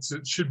here it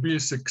should be a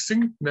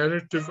succinct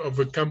narrative of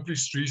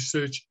accomplished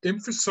research,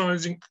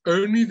 emphasizing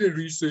only the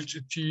research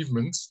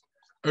achievements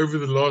over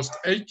the last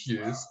 8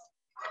 years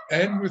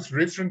and with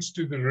reference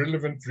to the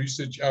relevant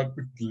research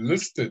output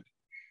listed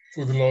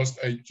for the last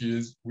 8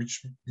 years,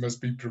 which must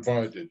be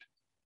provided.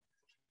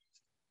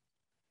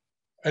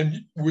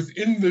 And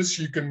within this,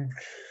 you can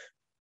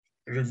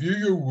review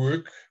your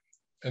work,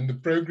 and the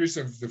progress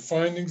of the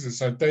findings, the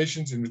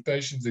citations,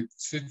 annotations,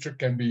 etc.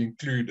 can be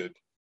included.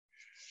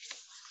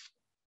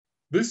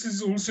 This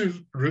is also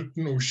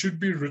written or should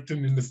be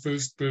written in the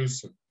first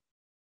person.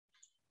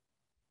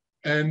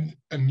 And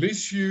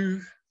unless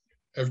you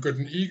have got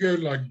an ego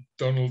like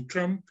Donald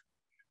Trump,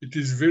 it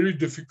is very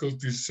difficult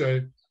to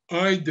say,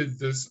 I did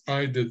this,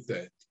 I did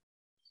that.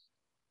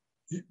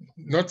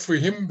 Not for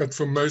him, but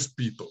for most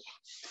people.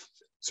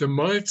 So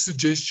my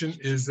suggestion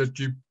is that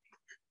you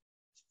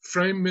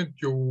frame it,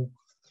 your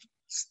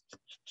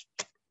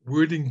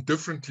wording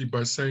differently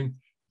by saying,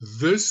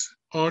 this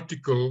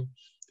article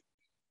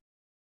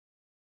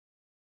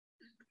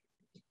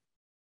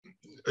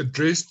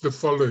addressed the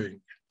following.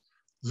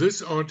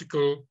 This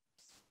article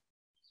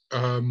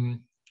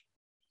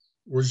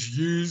was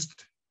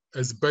used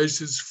as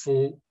basis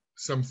for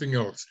something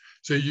else.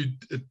 So you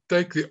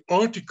take the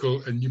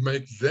article and you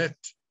make that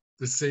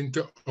the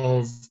center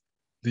of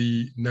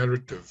the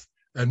narrative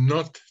and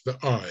not the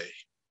I.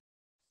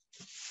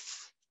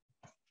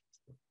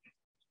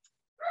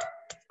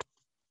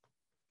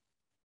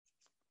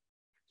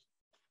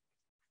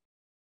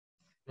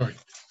 Right.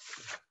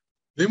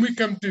 Then we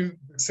come to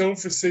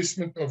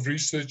self-assessment of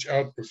research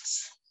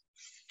outputs.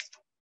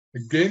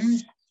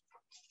 Again,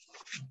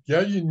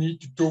 yeah, you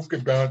need to talk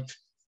about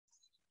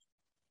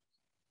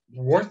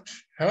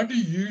how do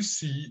you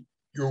see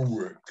your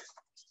work?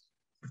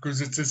 Because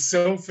it's a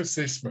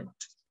self-assessment.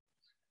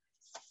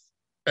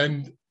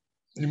 And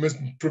you must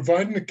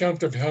provide an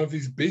account of how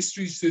these best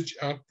research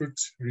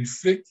outputs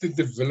reflect the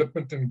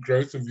development and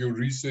growth of your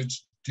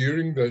research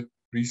during the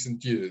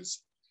recent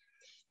years.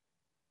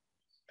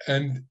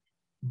 And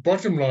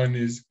bottom line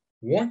is,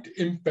 what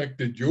impact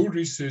did your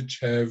research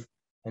have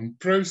on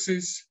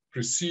process,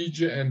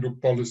 procedure, and or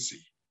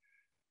policy?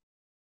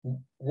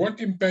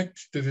 What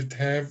impact did it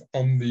have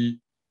on the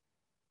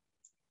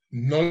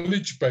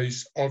knowledge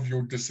base of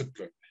your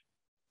discipline?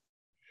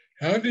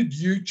 How did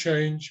you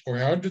change, or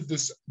how did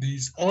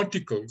these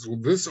articles, or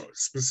this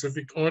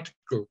specific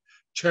article,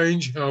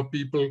 change how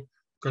people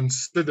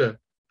consider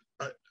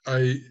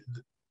a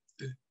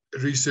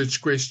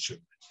research question?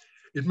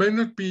 It may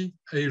not be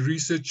a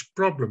research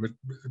problem.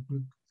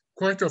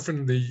 Quite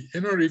often the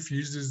NRF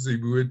uses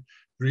the word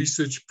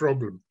research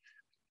problem.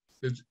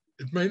 It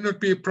may not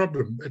be a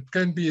problem. It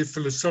can be a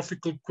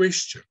philosophical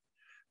question.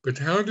 But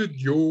how did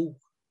your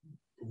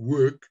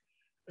work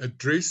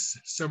address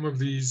some of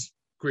these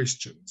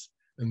questions?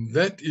 And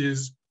that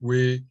is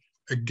where,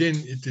 again,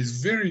 it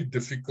is very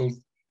difficult,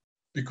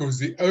 because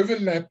the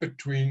overlap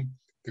between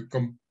the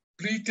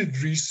completed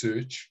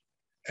research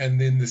and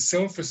then the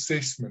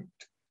self-assessment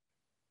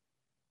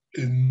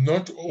is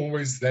not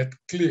always that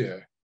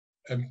clear.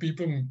 And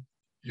people,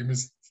 you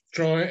must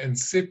try and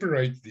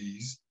separate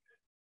these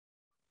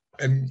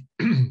and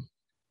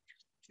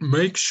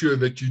make sure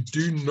that you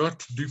do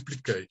not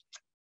duplicate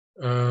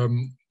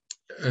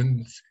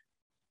and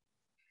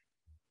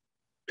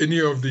any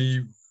of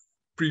the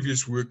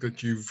previous work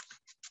that you've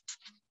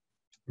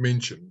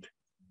mentioned.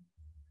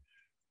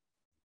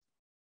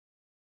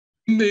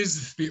 And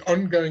there's the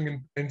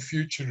ongoing and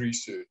future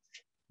research.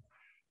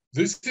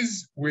 This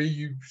is where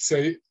you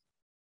say,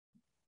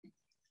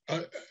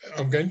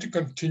 I'm going to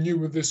continue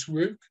with this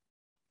work.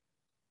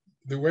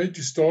 The way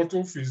to start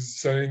off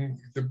is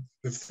saying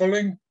the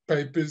following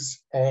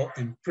papers are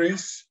in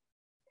press,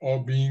 are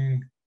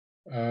being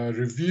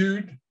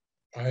reviewed,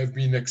 I have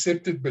been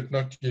accepted but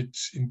not yet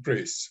in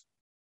press.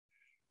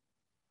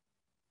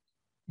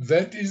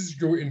 That is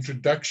your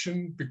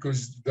introduction,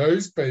 because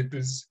those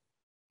papers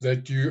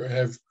that you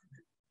have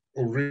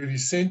already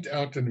sent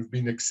out and have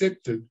been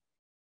accepted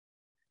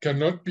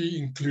cannot be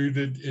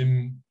included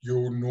in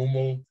your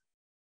normal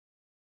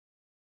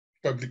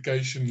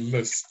publication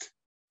list,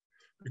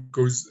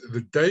 because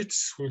the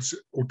dates will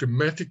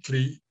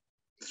automatically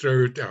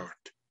throw it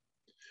out.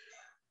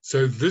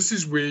 So this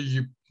is where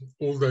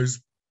all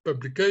those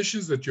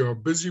publications that you are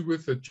busy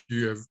with, that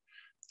you have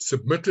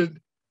submitted,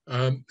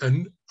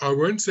 and I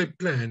won't say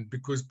planned,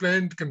 because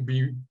planned can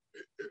be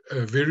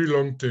a very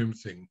long-term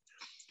thing.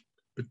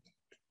 But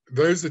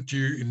those that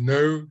you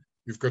know,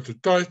 you've got the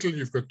title,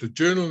 you've got the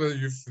journal that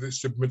you've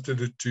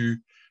submitted it to,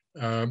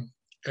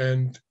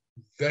 and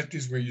that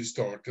is where you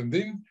start. And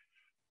then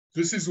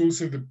this is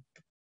also the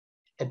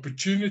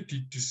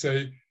opportunity to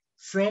say,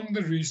 from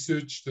the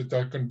research that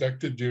I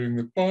conducted during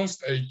the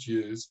past 8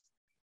 years,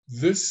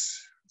 this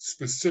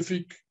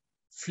specific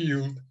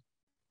field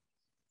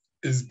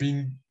is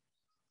being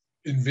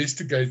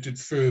investigated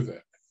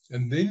further.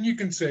 And then you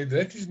can say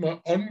that is my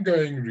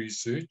ongoing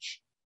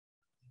research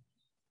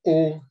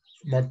or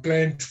my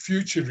planned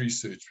future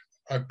research.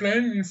 I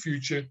plan in the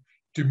future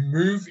to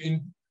move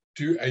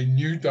into a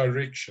new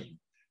direction.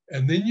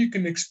 And then you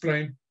can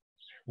explain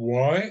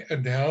why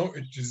and how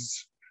it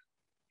is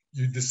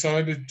you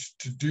decided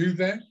to do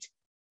that.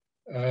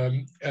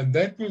 And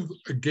that will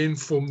again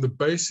form the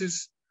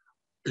basis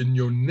in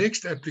your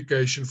next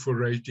application for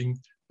rating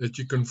that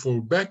you can fall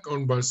back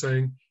on by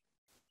saying,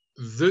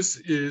 this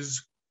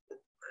is,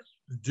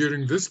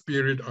 during this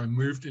period, I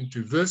moved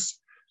into this,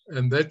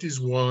 and that is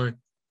why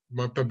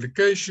my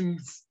publication,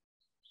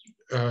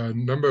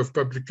 number of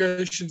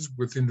publications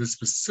within the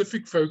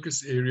specific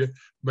focus area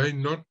may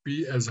not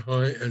be as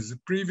high as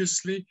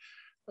previously,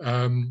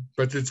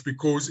 but it's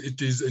because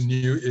it is a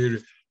new area.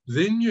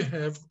 Then you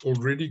have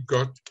already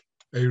got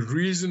a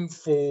reason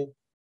for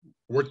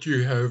what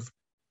you have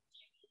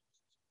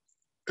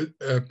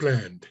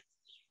planned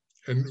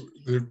and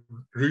the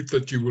route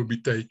that you will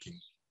be taking.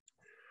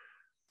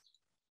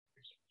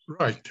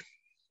 Right.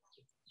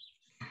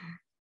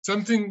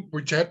 Something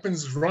which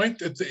happens right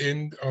at the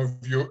end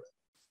of your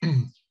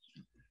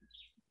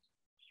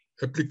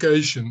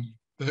application,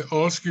 they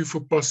ask you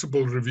for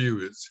possible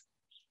reviewers.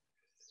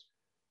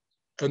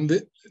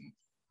 And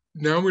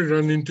now we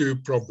run into a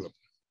problem.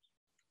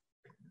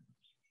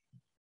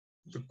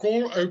 The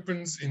call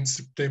opens in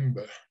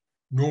September,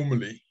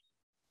 normally,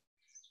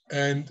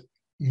 and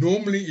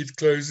normally it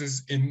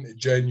closes in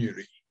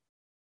January.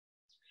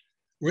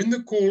 When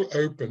the call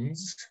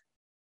opens,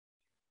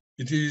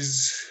 it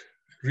is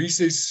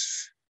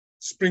recess,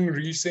 spring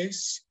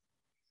recess,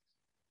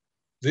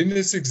 then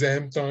it's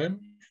exam time,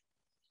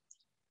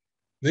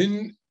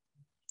 then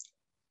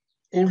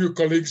all your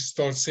colleagues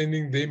start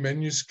sending their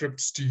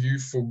manuscripts to you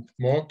for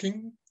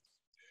marking,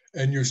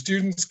 and your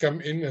students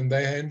come in and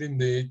they hand in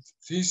their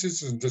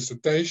theses and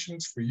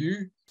dissertations for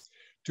you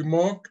to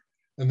mark,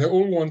 and they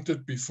all want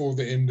it before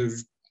the end of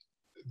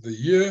the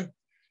year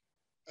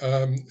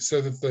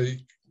so that they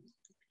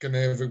can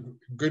have a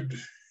good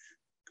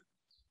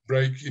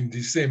break in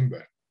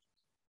December.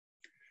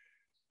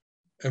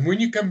 And when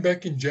you come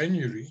back in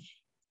January,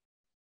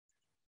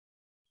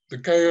 the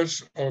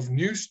chaos of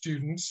new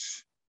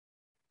students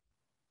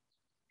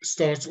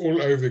starts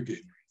all over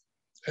again.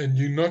 And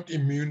you're not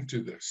immune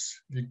to this.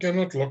 You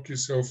cannot lock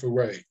yourself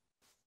away.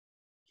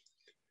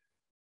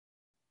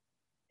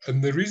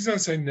 And the reason I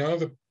say now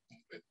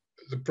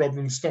the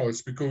problem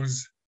starts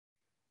because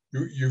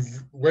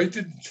you've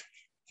waited,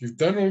 you've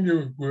done all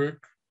your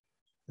work,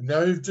 and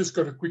now you've just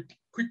got to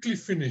quickly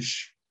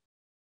finish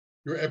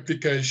your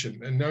application,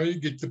 and now you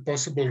get the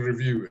possible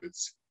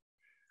reviewers.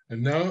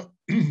 And now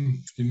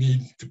you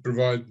need to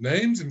provide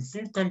names and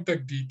full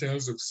contact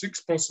details of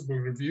 6 possible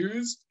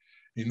reviewers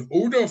in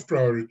order of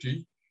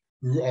priority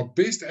who are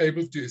best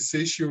able to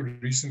assess your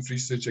recent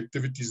research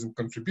activities and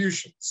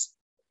contributions.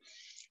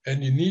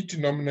 And you need to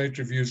nominate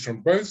reviewers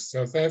from both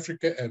South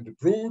Africa and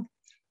abroad,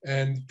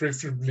 and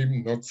preferably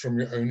not from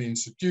your own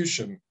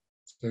institution.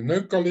 So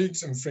no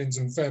colleagues and friends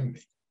and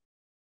family.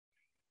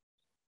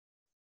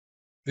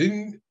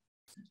 Then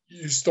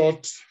you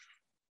start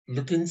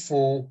looking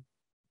for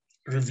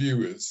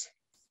reviewers.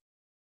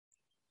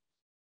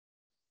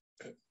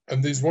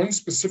 And there's one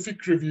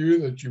specific reviewer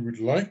that you would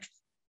like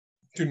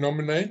to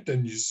nominate,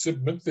 and you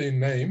submit their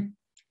name,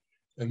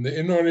 and the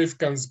NRF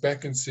comes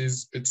back and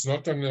says, it's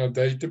not on our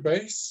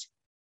database.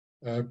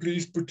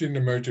 Please put in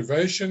a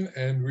motivation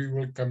and we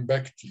will come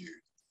back to you.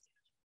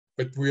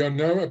 But we are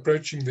now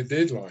approaching the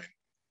deadline.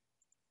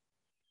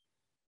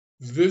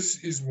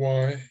 This is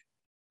why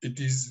it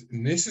is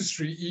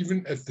necessary,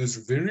 even at this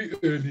very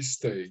early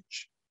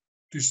stage,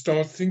 to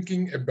start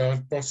thinking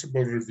about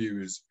possible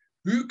reviewers.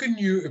 Who can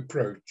you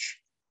approach?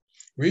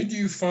 Where do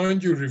you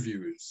find your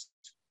reviewers?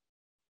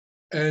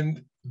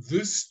 And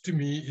this, to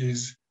me,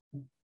 is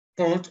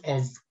part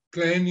of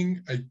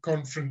planning a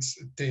conference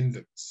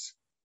attendance.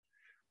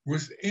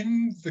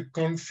 Within the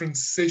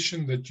conference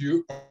session that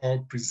you are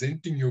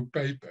presenting your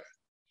paper,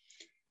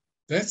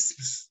 that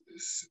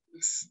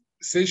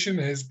session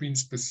has been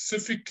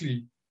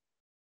specifically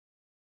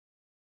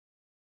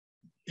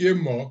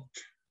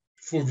earmarked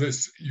for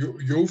this,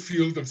 your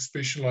field of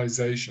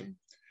specialization.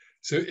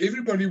 So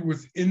everybody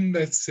within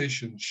that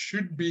session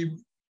should be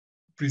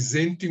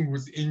presenting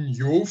within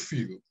your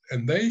field,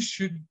 and they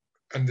should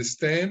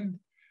understand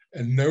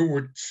and know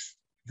what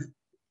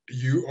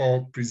you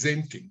are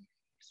presenting.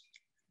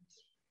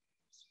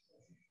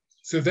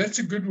 So that's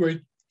a good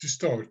way to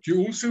start. You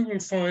also will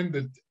find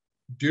that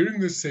during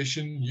the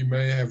session, you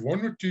may have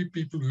 1 or 2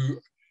 people who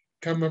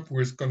come up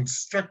with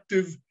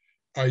constructive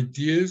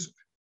ideas,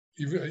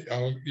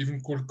 I'll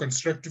even call it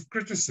constructive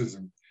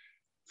criticism,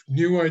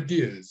 new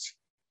ideas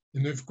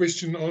in the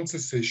question and answer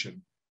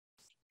session.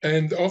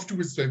 And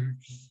afterwards, they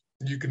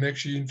you can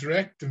actually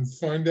interact and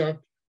find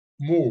out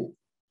more.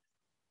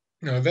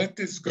 Now that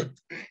has got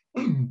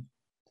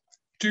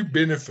two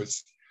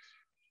benefits.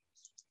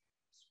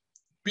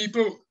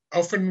 People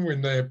often,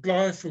 when they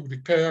apply for the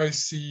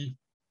KIC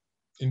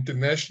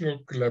International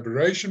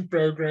Collaboration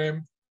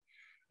Program,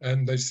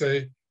 and they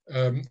say,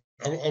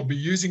 I'll be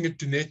using it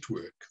to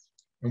network.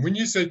 And when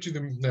you say to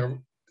them, now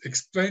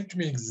explain to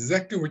me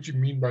exactly what you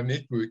mean by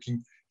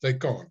networking, they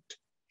can't.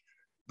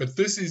 But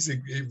this is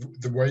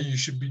the way you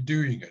should be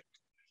doing it.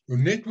 Your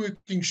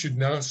networking should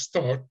now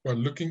start by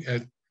looking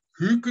at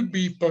who could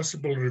be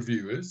possible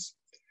reviewers,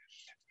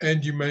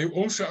 and you may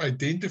also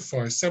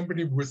identify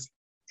somebody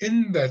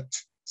within that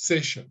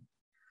session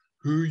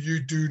who you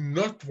do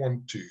not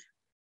want to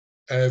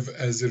have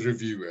as a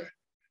reviewer.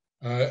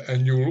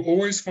 And you'll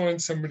always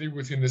find somebody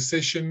within a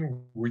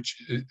session which,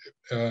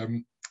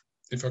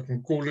 if I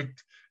can call it,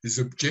 is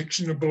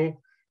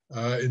objectionable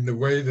in the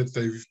way that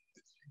they've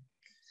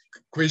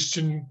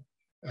questioned,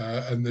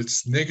 and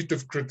it's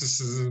negative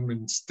criticism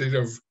instead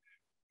of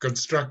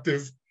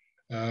constructive.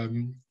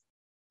 And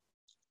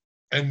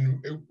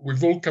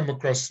we've all come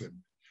across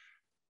them.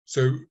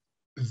 So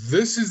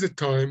this is a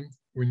time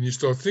when you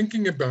start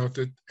thinking about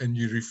it and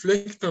you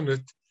reflect on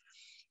it,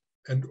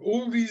 and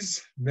all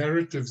these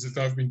narratives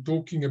that I've been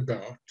talking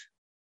about,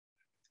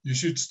 you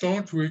should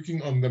start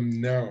working on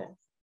them now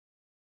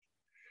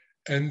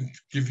and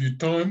give you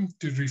time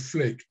to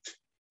reflect.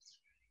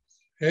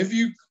 Have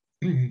you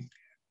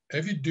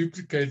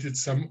duplicated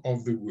some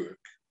of the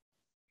work?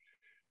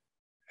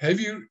 Have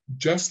you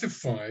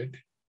justified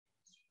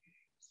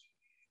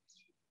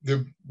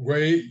the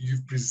way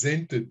you've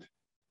presented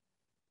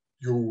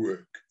your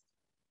work?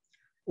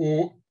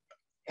 Or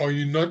are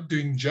you not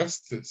doing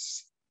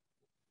justice?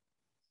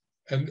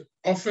 And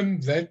often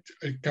that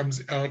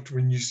comes out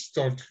when you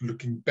start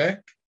looking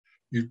back.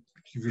 You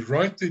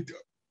write the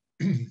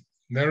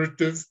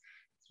narrative.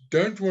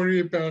 Don't worry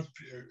about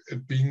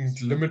it being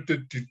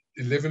limited to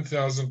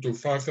 11,000 or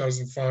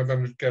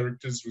 5,500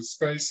 characters with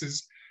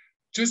spaces.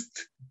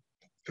 Just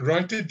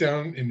write it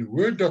down in a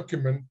Word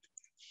document,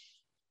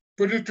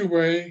 put it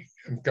away,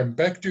 and come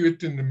back to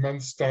it in a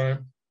month's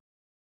time.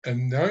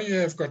 And now you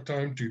have got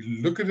time to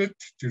look at it,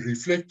 to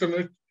reflect on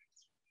it,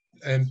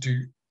 and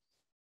to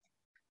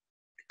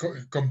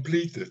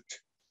complete it.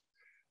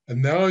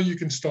 And now you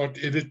can start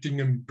editing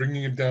and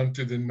bringing it down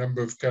to the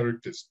number of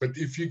characters. But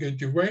if you're going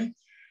to wait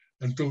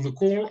until the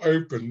call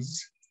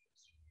opens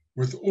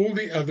with all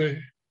the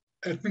other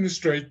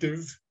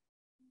administrative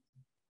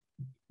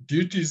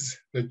duties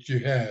that you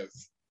have,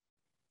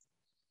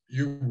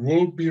 you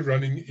will be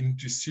running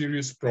into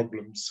serious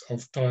problems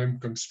of time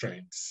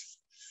constraints.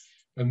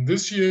 And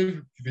this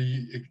year,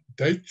 the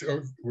date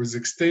was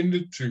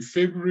extended to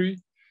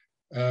February,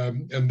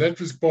 and that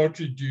was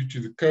partly due to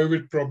the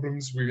COVID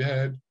problems we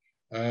had.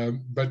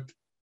 But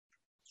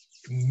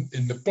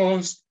in the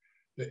past,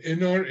 the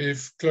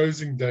NRF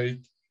closing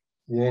date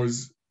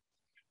was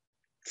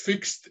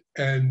fixed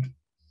and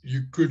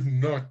you could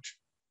not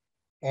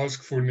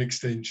ask for an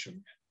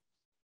extension.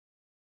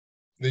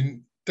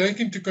 Then take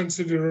into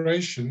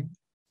consideration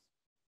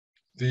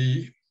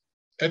the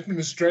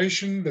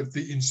administration that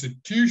the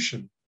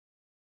institution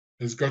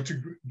has got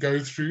to go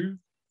through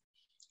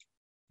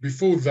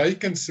before they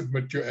can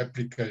submit your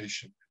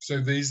application.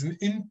 So there's an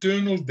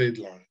internal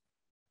deadline.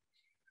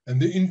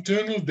 And the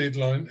internal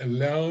deadline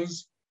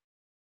allows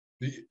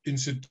the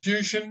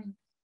institution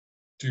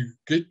to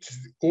get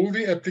all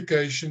the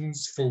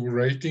applications for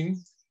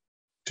rating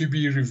to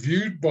be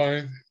reviewed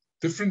by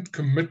different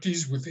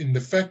committees within the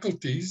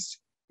faculties,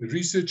 the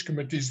research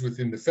committees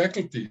within the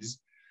faculties,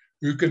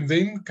 who can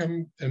then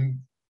come and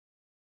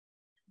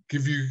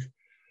give you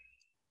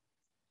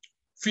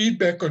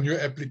feedback on your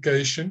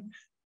application,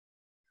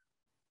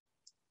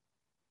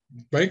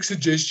 make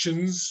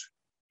suggestions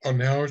on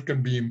how it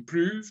can be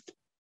improved,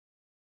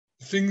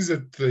 things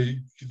that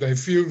they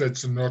feel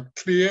that's not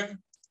clear,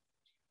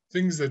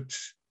 things that,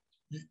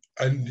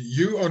 and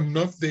you are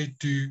not there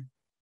to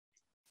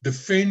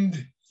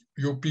defend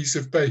your piece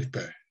of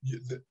paper.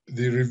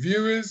 The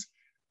reviewers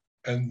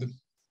and the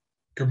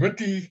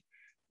committee,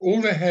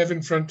 all they have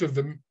in front of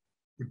them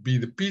would be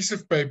the piece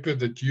of paper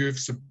that you have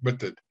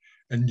submitted,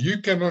 and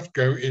you cannot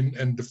go in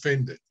and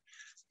defend it.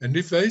 And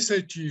if they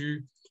say to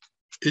you,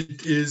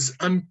 it is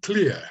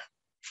unclear,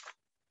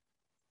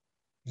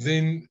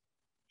 then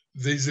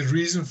there's a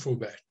reason for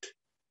that.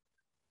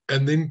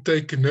 And then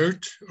take a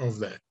note of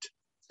that.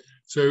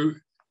 So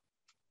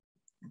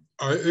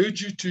I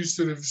urge you to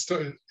sort of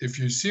start, if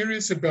you're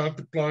serious about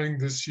applying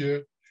this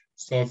year,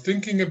 start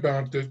thinking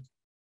about it.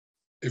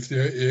 If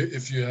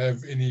you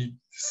have any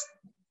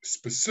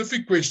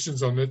specific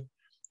questions on it,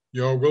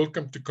 you are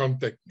welcome to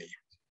contact me.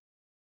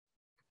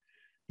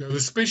 Now, the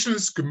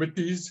specialist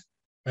committees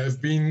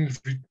have been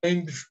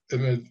retained,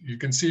 you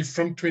can see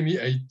from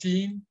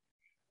 2018.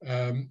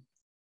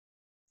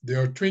 There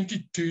are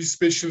 22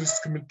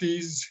 specialist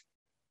committees.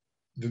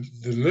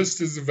 The list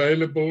is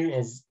available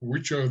of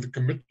which are the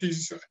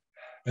committees.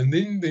 And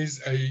then there's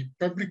a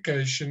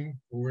publication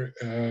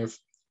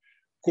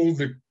called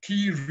the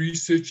key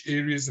research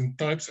areas and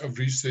types of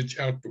research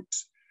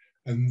outputs.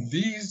 And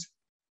these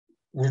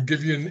will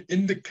give you an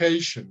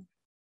indication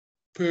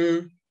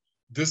per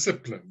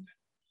discipline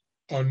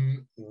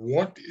on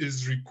what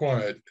is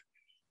required.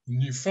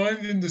 And you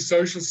find in the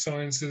social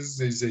sciences,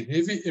 there's a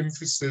heavy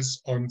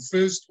emphasis on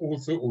first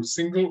author or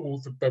single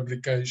author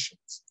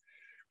publications.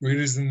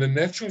 Whereas in the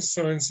natural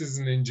sciences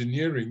and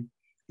engineering,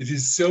 it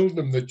is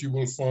seldom that you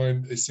will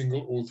find a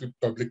single author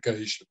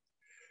publication.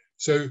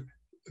 So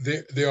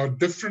there are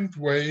different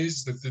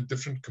ways that the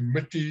different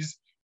committees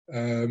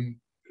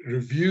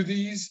review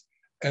these,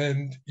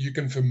 and you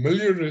can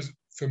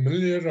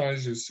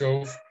familiarize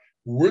yourself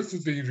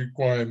with the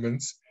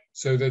requirements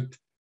so that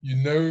you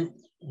know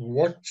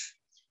what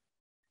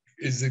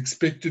is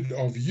expected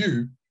of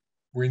you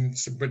when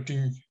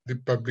submitting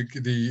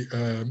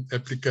the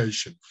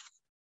application.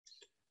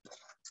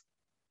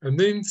 And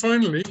then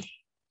finally,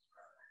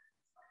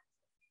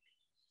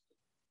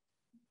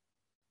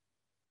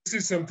 this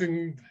is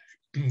something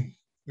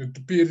that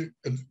appeared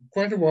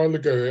quite a while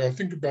ago, I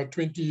think about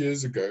 20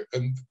 years ago,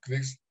 and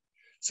there's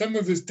some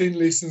of his 10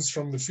 lessons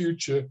from the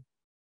future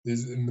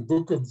is in the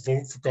book of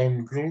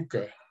Wolfgang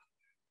Grulke,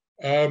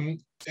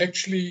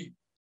 actually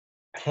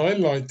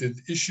highlighted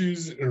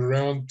issues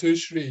around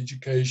tertiary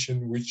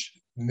education, which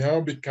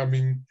now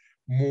becoming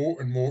more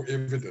and more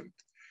evident.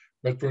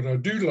 But what I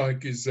do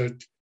like is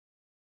that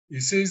he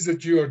says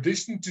that you are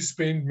destined to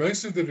spend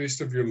most of the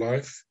rest of your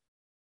life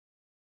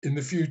in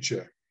the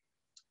future.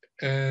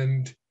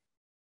 And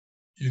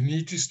you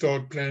need to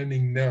start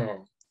planning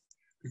now,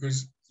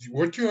 because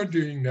what you are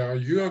doing now,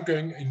 you are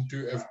going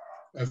into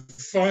a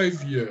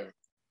 5-year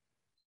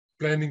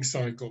planning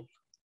cycle.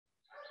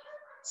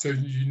 So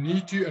you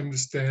need to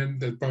understand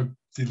that by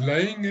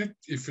delaying it,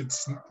 if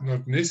it's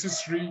not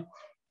necessary,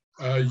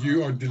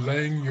 you are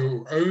delaying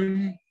your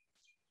own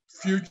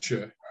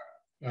future,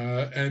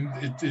 and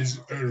it is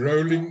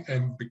rolling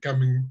and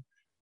becoming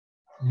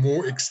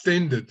more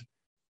extended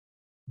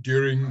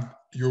during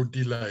your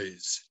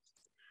delays.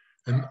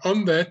 And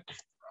on that,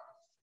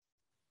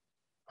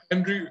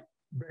 Andrew,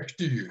 back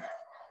to you.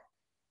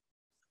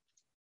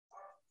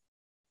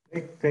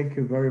 Thank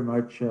you very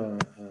much,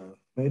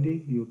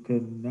 Ferdi. You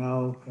can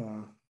now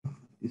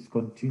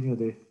discontinue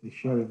the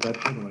sharing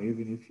button, or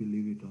even if you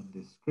leave it on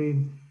the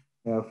screen,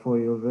 for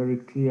your very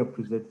clear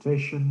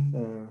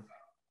presentation.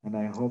 And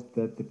I hope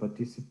that the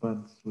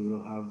participants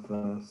will have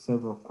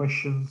several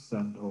questions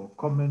and or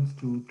comments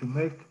to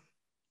make.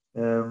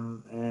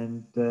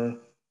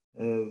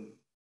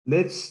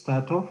 Let's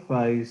start off.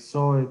 I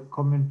saw a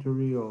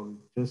commentary or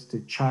just a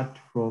chat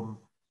from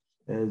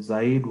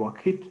Zaid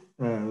Wakit,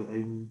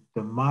 and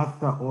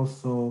Martha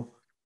also,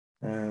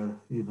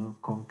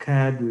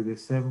 concurred with the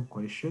same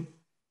question.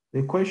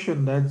 The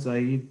question that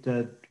Zaid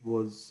had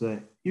was,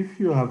 if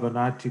you have an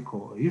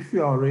article, if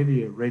you are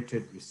already a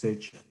rated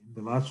researcher in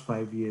the last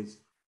 5 years,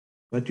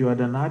 but you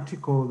had an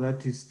article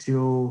that is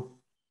still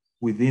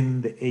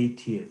within the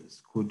 8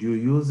 years, could you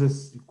use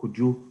this? Could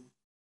you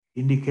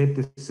indicate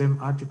the same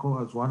article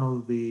as one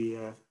of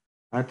the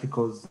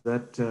articles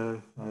that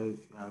are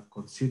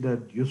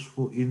considered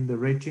useful in the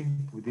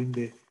rating, within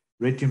the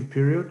rating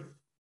period?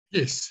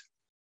 Yes.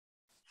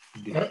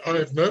 I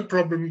have no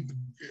problem.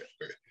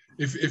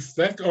 If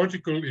that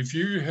article, if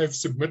you have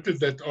submitted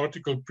that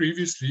article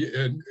previously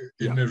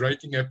in a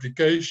rating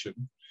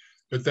application,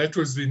 but that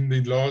was in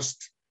the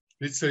last,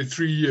 let's say,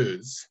 3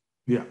 years,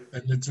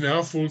 and it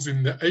now falls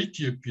in the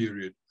 8-year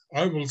period,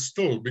 I will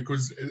still,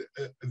 because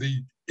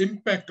the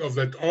impact of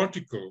that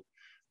article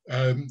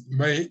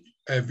may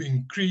have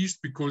increased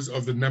because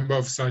of the number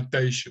of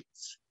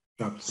citations.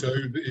 Absolutely. So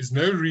there is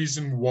no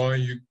reason why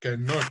you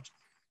cannot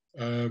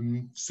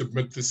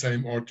submit the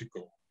same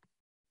article.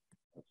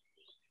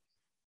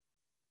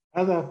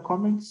 Other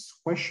comments,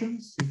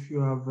 questions? If you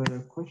have a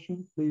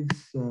question,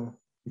 please,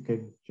 you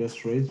can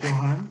just raise your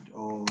hand,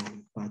 or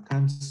if I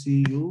can't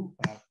see you,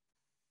 I've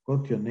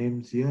got your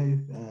names here.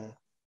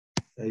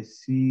 I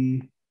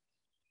see,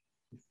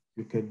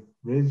 you can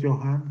raise your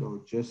hand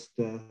or just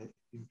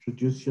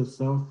introduce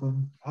yourself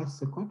and ask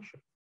the question.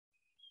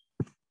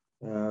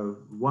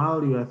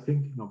 While you are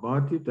thinking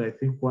about it, I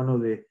think one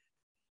of the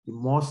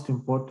most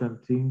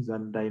important things,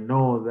 and I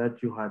know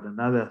that you had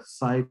another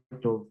side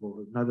of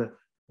the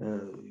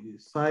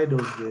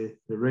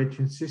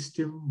rating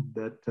system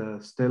that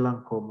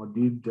Stella Nkomo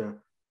did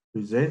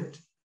present.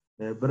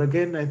 But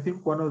again, I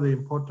think one of the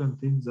important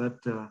things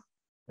that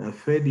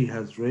Ferdi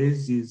has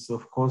raised is,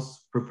 of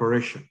course,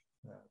 preparation.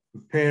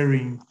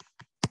 Preparing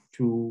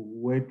to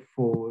wait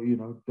for,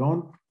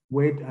 don't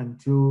wait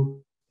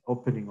until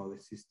opening of the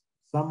system.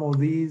 Some of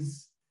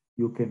these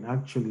you can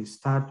actually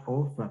start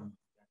off and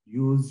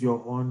use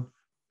your own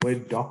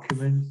Word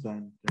documents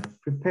and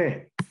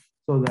prepare,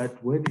 so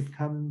that when it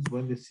comes,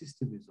 when the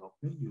system is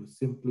open, you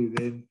simply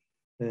then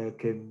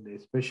can,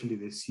 especially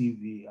the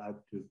CV,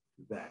 add to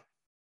that.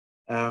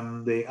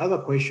 The other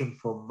question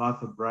from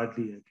Martha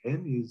Bradley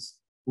again is,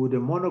 would a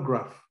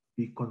monograph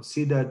be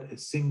considered a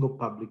single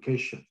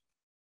publication?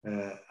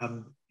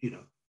 I'm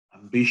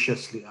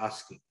ambitiously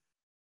asking.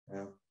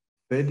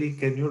 Ferdi,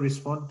 can you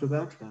respond to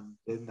that? And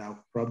then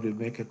I'll probably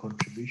make a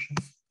contribution.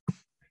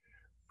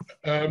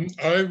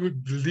 I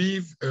would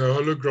believe a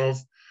holograph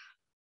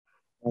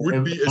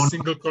would be a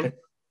single...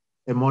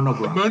 A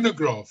monograph. A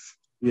monograph.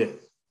 Yes.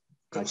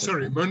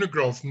 Sorry,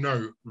 monograph,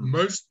 no.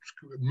 Most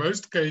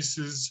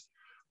cases,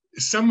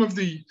 some of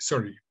the...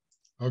 Sorry,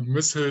 I've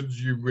misheard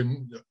you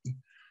when...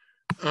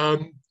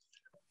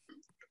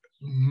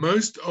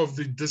 most of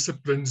the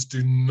disciplines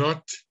do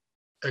not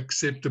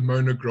accept a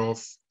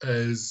monograph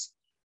as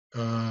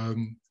a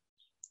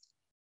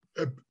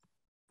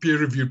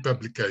peer-reviewed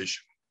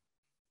publication.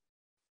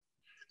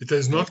 It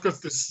has not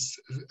got this.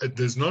 It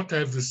does not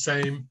have the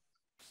same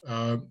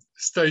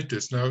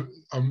status. Now,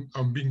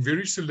 I'm being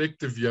very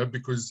selective here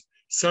because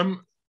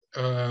some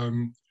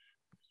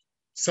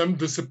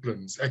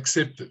disciplines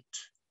accept it.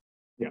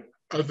 Yeah.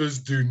 Others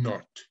do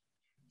not.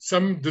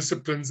 Some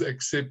disciplines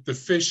accept the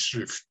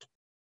Festschrift.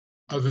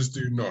 Others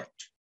do not.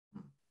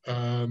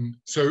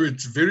 So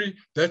it's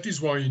that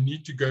is why you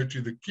need to go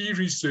to the key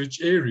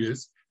research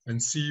areas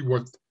and see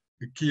what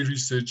the key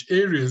research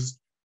areas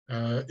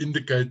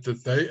indicate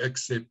that they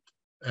accept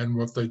and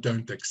what they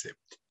don't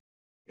accept.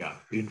 Yeah,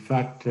 in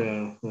fact,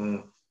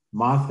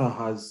 Martha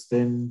has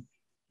then,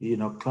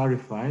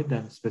 clarified,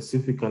 and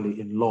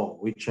specifically in law,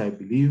 which I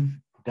believe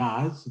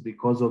does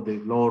because of the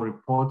law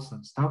reports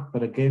and stuff.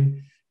 But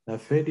again,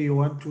 Ferdi, you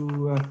want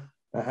to,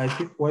 I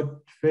think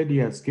what Ferdi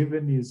has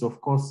given is, of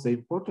course, the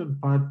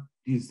important part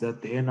is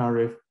that the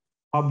NRF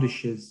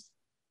publishes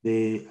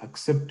the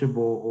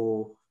acceptable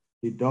or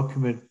the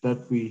document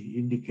that we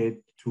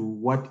indicate to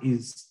what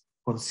is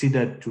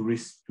considered to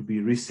be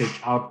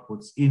research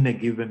outputs in a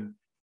given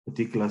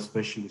particular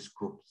specialist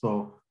group.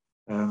 So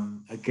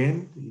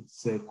again,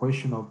 it's a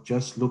question of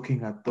just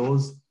looking at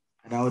those.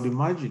 And I would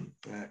imagine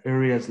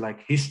areas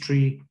like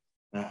history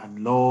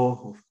and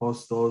law, of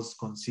course, those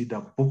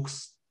consider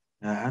books,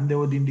 and they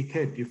would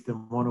indicate if the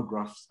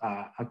monographs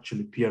are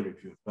actually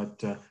peer-reviewed.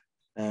 But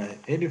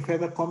any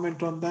further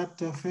comment on that,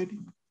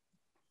 Ferdi?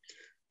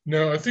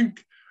 No, I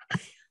think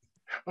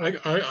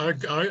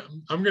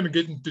I'm going to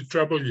get into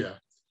trouble here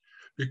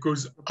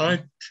because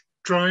I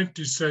tried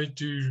to say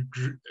to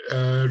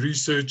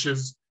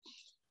researchers,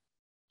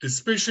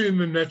 especially in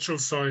the natural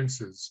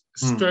sciences,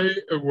 stay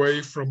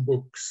away from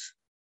books.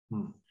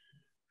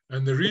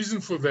 And the reason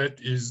for that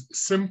is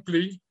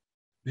simply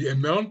the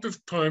amount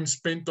of time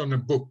spent on a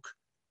book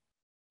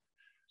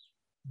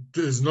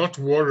does not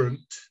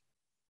warrant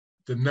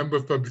the number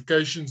of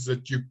publications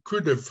that you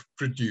could have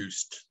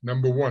produced,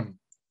 number one.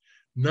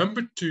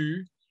 Number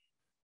two,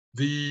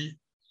 the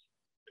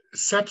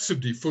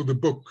subsidy for the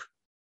book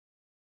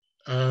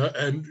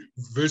and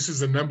versus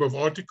the number of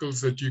articles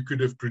that you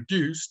could have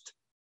produced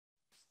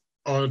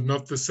are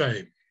not the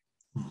same.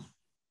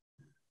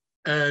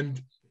 And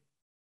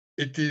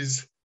it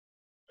is,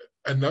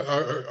 and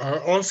I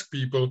ask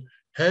people,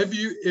 have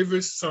you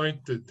ever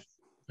cited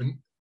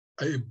an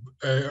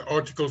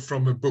article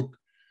from a book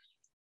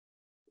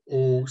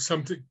or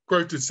something,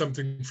 quoted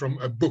something from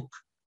a book?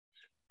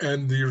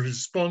 And the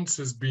response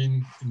has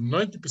been, in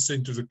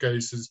 90% of the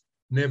cases,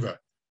 never.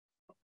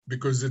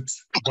 Because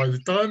it's, by the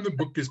time the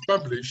book is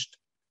published,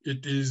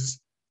 it is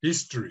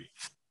history.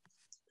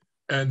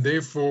 And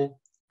therefore,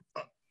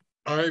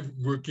 I'm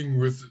working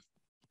with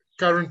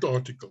current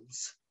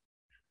articles.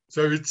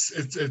 So it's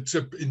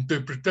an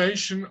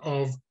interpretation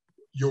of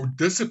your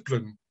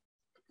discipline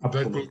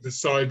that will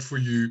decide for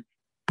you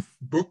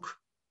book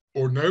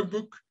or no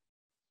book.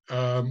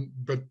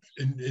 But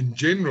in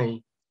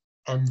general,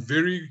 I'm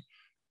very,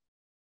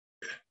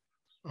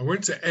 I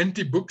won't say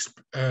anti-books.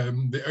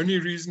 The only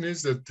reason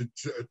is that it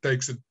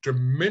takes a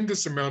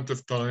tremendous amount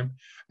of time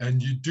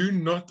and you do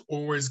not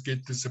always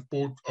get the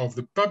support of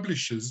the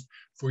publishers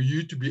for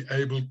you to be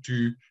able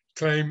to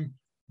claim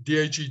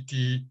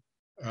DHET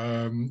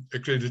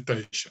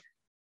accreditation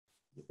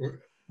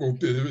or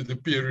the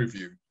peer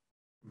review.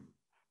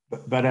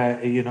 But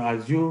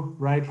as you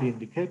rightly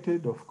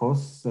indicated, of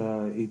course,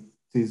 it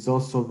is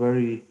also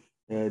very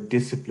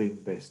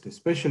discipline-based,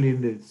 especially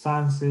in the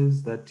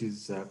sciences. That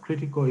is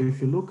critical.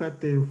 If you look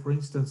at for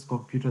instance,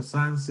 computer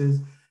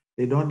sciences,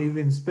 they don't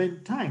even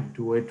spend time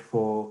to wait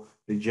for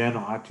the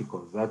journal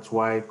articles. That's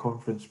why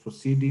conference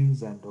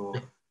proceedings and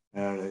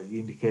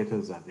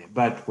indicators are there.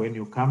 But when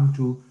you come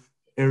to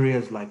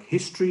areas like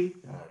history,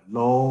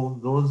 law,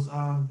 those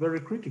are very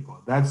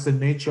critical. That's the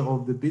nature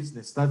of the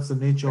business. That's the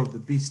nature of the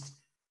beast.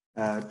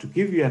 To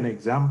give you an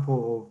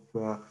example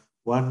of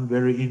one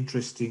very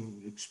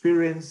interesting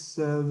experience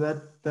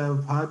that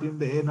I've had in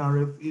the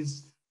NRF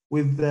is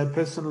with a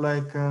person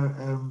like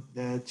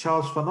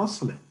Charles Van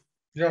Osselen.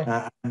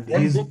 Yeah, and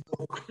his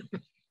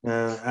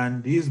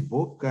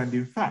book. And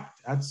in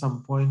fact, at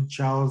some point,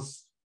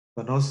 Charles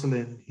Van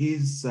Osselen,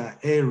 his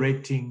A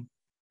rating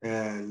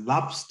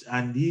lapsed,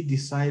 and he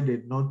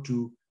decided not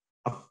to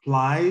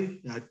apply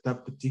at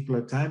that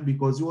particular time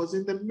because he was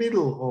in the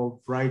middle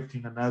of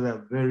writing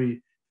another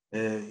very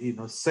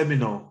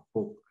seminal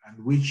book,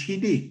 and which he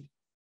did.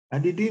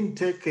 And it didn't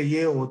take a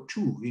year or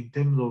two in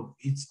terms of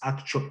its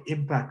actual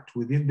impact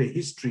within the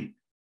history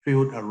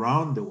field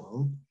around the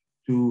world.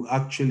 to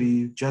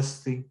actually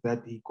just think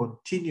that he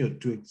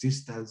continued to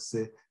exist as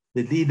the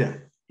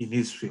leader in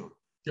his field.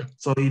 Yeah.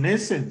 So in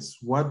essence,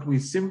 what we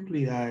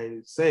simply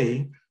are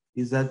saying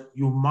is that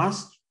you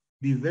must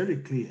be very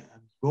clear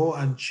and go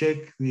and check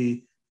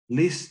the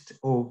list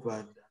of,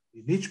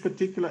 in each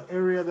particular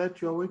area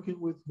that you're working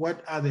with,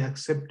 what are the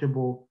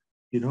acceptable,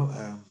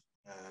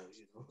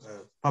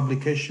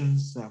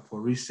 publications for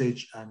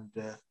research and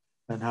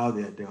how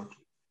they are dealt with.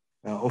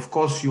 Of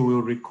course, you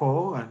will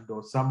recall, and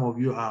some of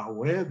you are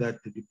aware,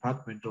 that the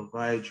Department of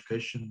Higher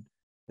Education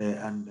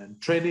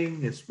and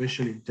Training,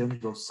 especially in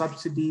terms of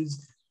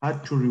subsidies,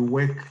 had to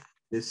rework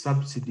the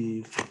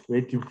subsidy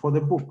rating for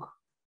the book.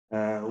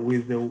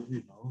 With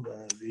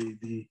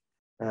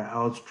I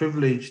was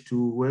privileged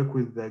to work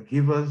with the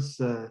Givers.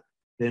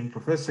 Then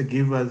Professor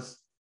Givers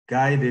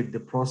guided the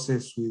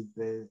process with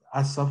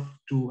ASAF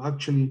to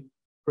actually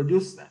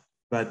produce that.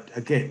 But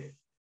again,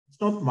 it's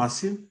not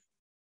massive,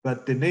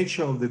 but the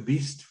nature of the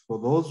beast for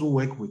those who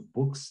work with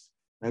books,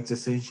 that's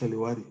essentially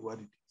what it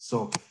is.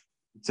 So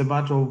it's a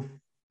matter of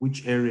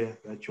which area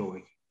that you're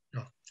working.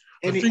 Yeah.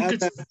 Any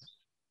other?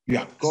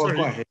 Yeah, go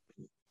ahead.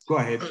 Go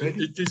ahead,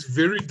 Ferdi. It is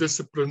very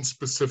discipline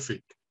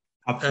specific.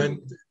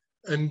 Absolutely.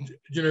 And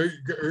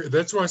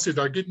that's why I said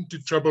I get into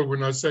trouble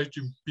when I say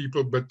to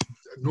people, but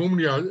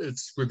normally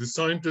it's with the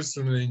scientists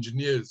and the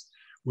engineers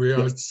where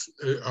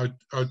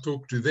I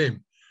talk to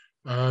them.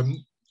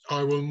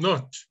 I will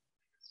not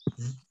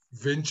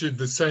venture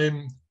the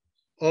same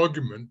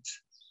argument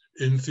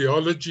in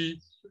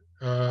theology,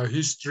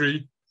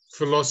 history,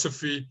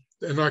 philosophy,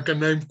 and I can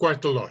name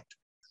quite a lot,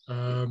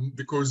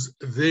 because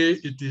there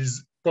it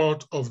is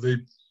part of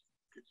the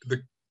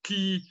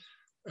key,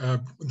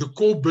 the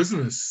core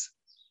business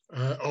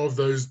of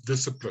those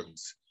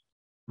disciplines.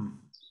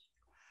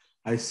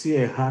 I see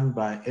a hand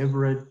by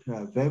Everett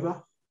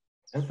Weber.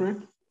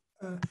 Everett?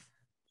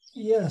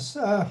 Yes,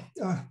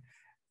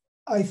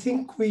 I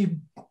think we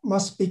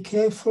must be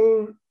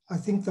careful. I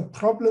think the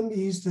problem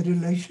is the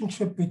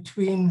relationship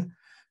between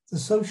the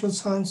social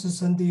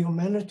sciences and the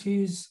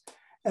humanities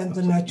and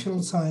the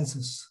natural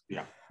sciences.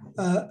 Yeah.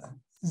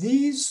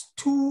 These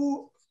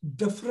two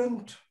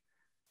different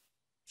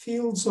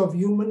fields of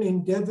human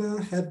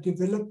endeavor have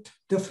developed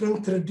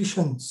different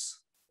traditions.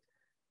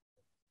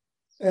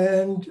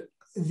 And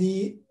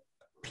the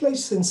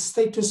place and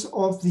status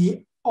of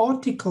the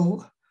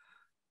article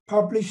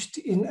published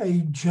in a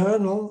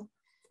journal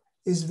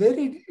is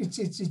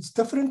it's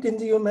different in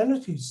the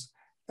humanities.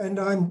 And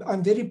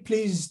I'm very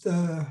pleased,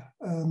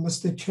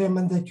 Mr.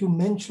 Chairman, that you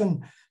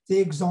mentioned the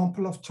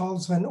example of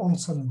Charles van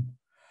Onselen.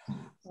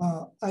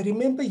 I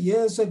remember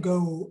years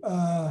ago,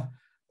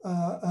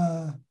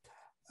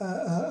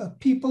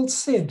 people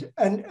said,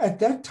 and at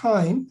that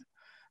time,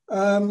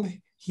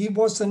 he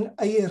was an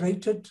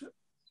A-rated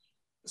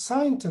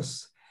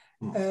scientist.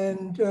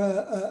 And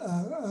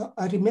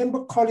I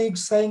remember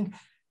colleagues saying,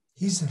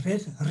 he's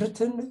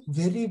written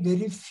very,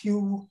 very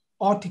few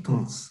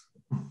articles.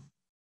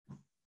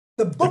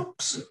 The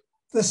books,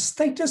 the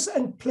status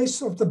and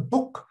place of the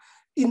book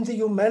in the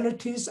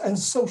humanities and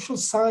social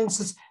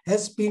sciences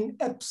has been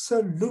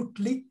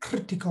absolutely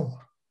critical,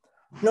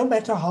 no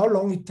matter how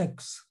long it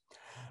takes.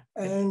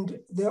 And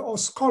there are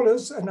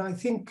scholars, and I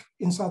think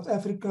in South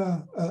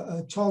Africa,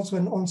 Charles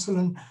van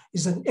Onselen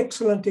is an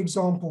excellent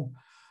example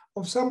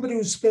of somebody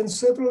who spent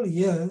several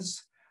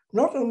years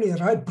not only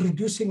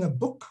producing a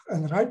book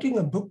and writing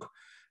a book,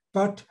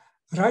 but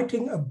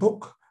writing a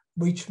book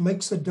which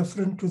makes a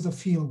difference to the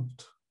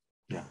field.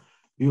 Yeah,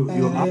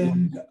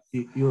 and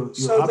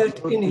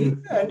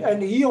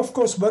he, of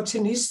course, works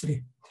in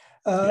history.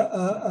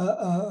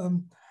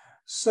 And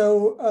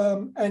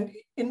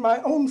in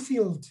my own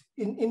field,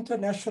 in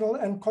international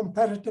and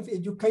comparative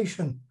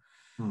education,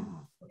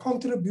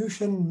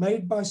 contribution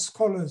made by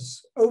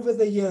scholars over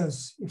the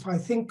years, if I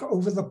think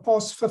over the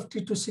past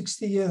 50 to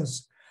 60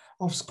 years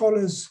of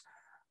scholars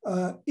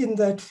in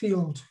that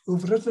field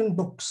who've written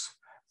books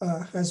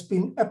has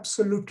been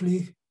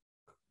absolutely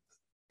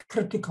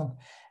critical.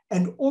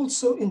 And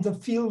also in the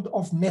field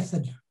of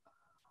method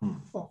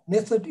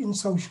in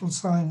social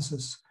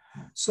sciences.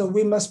 So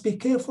we must be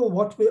careful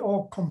what we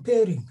are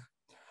comparing.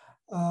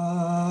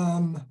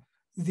 I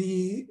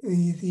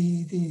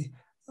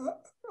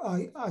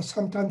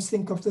sometimes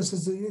think of this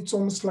as it's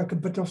almost like a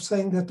bit of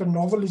saying that a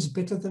novel is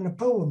better than a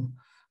poem.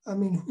 I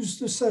mean, who's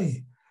to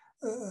say?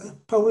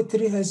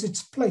 Poetry has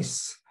its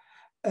place,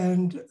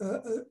 and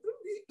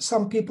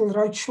some people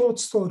write short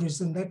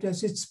stories, and that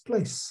has its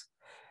place.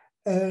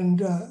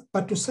 And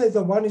but to say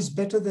the one is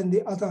better than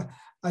the other,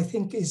 I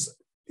think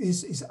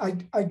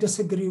I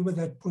disagree with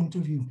that point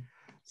of view.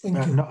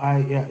 Thank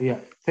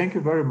you. Thank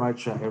you very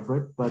much,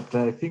 Everett. But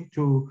I think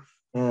to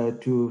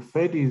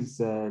Ferdi's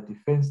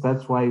defense,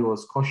 that's why he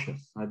was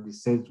cautious, and he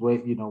says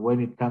when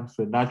it comes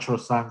to natural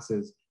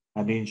sciences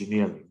and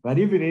engineering. But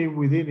even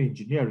within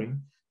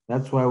engineering,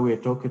 that's why we're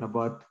talking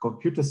about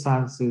computer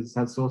sciences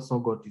has also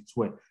got its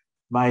way.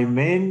 My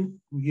main,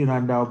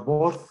 and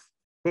both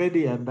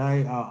Ferdi and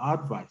I, our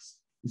advice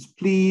is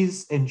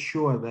please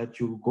ensure that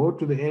you go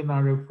to the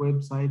NRF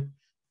website.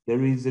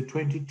 There is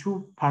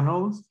 22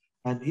 panels,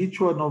 And each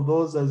one of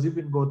those has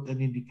even got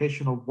an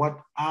indication of what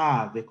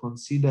are they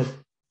considered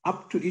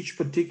up to each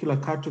particular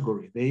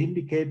category. They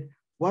indicate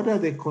what are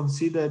they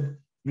considered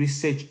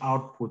research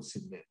outputs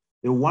in there.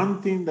 The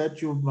one thing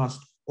that you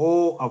must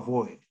all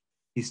avoid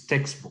is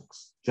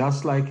textbooks.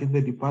 Just like in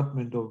the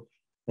Department of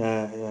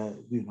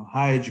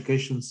higher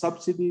education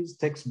subsidies,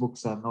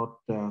 textbooks are not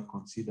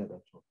considered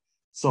at all.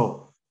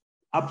 So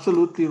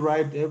absolutely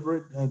right,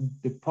 Everett. And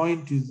the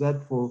point is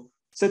that for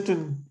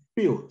certain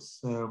fields,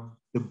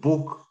 the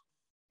book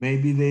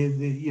maybe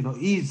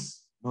is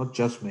not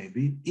just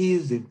maybe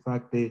is in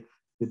fact the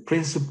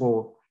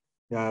principal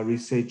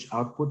research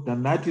output,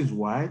 and that is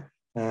why,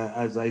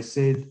 as I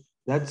said,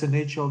 that's the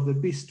nature of the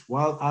beast.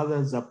 While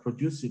others are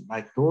producing,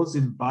 like those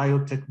in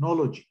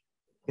biotechnology,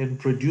 can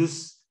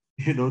produce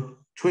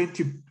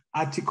 20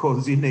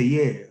 articles in a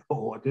year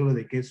or whatever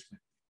the case may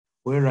be.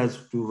 Whereas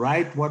to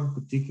write one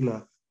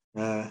particular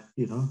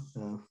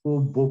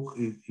full book,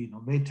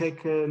 may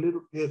take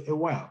a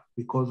while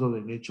because of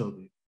the nature of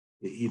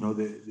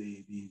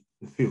the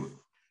field.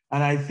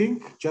 And I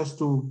think just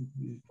to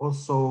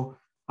also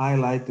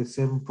highlight the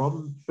same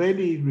problem,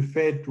 Ferdi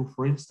referred to,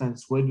 for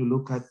instance, when you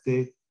look at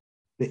the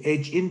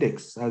age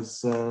index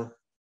as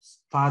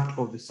part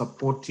of the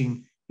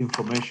supporting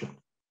information.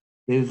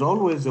 There's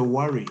always a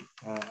worry,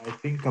 I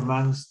think,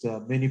 amongst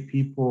many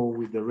people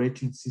with the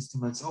rating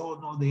system, and say, oh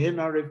no, the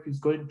NRF is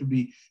going to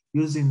be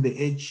using the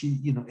H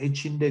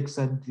index,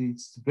 and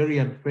it's very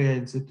unfair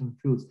in certain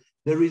fields.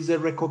 There is a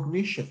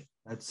recognition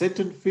that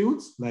certain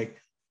fields,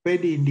 like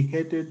Ferdi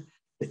indicated,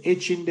 the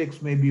H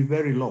index may be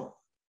very low.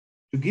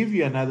 To give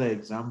you another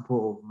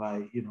example of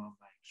my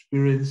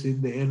experience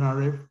in the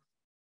NRF,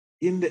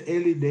 in the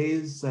early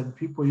days and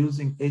people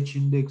using H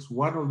index,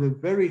 one of the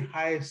very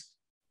highest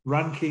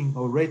ranking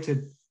or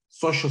rated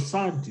social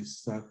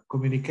scientists,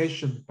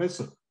 communication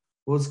person,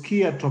 was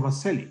Kian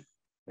Tomaselli.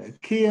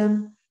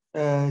 Kian,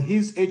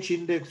 his H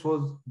index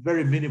was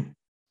very minimal.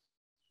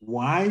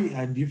 Why?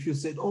 And if you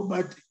said, oh,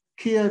 but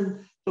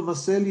Kian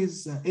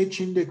Tomaselli's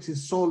H index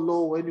is so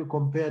low when you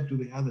compare to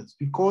the others,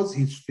 because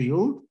his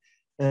field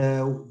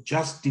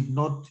just did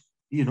not,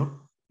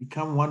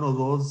 become one of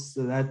those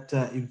that,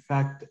 in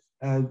fact,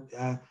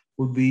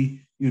 would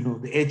be,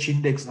 the H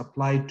index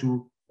applied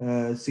to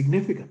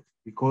significant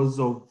because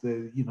of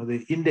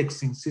the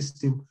indexing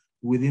system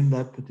within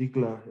that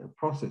particular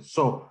process.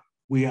 So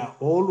we are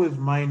always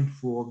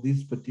mindful of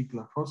these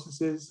particular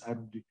processes,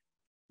 and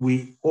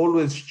we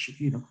always,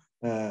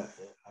 are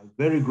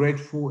very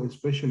grateful,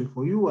 especially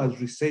for you as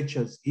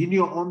researchers in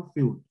your own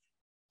field,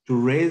 to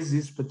raise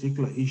these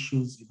particular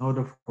issues in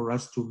order for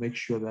us to make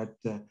sure that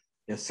the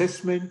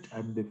assessment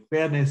and the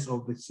fairness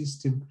of the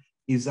system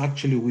is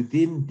actually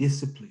within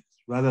disciplines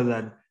rather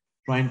than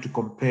trying to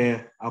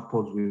compare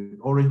apples with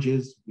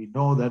oranges. We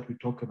know that we're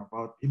talking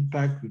about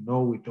impact. We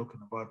know we're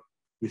talking about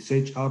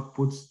research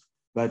outputs,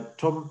 but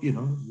Charles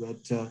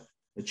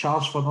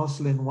van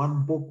Osselen,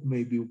 one book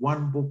may be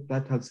one book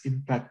that has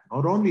impact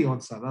not only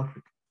on South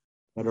Africa,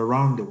 but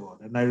around the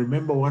world. And I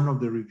remember one of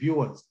the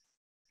reviewers,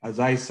 as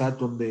I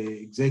sat on the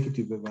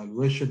executive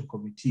evaluation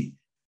committee,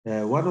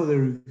 one of the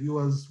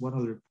reviewers, one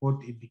of the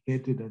report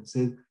indicated and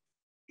said,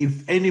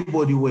 if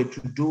anybody were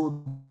to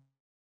do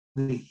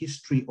the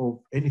history of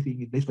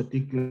anything in this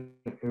particular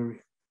area,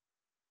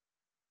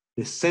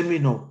 the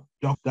seminal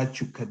doc that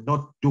you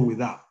cannot do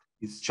without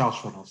is Charles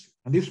van Osselen.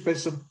 And this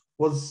person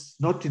was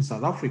not in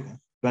South Africa,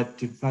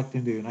 but in fact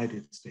in the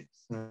United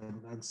States.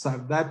 And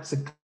so that's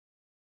a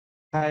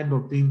kind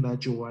of thing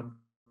that you want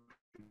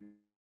to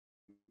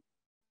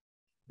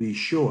be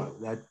sure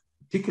that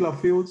particular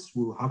fields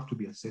will have to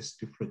be assessed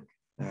differently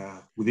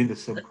within the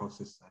same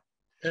process.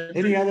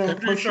 Any other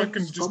questions? If I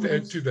can just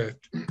add to that.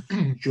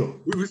 Sure.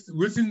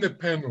 Within the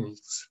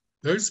panels,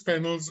 those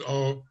panels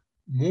are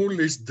more or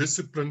less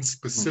discipline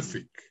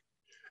specific,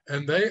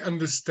 and they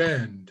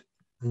understand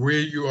where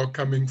you are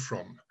coming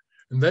from.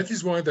 And that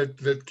is why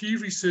that key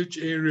research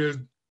area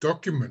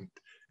document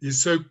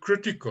is so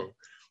critical,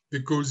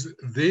 because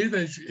there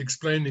they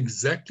explain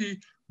exactly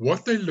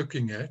what they're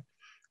looking at.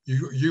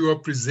 You are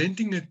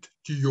presenting it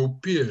to your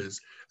peers,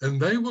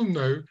 and they will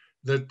know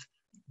that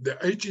the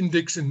H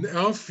index in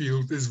our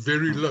field is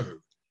very low.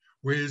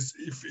 Whereas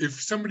if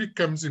somebody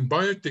comes in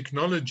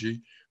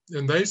biotechnology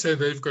and they say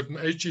they've got an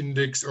H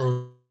index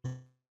of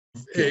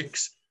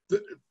X,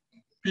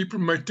 people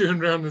might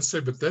turn around and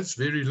say, but that's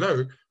very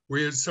low.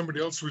 Whereas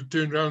somebody else would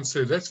turn around and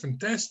say, that's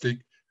fantastic,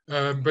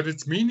 but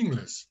it's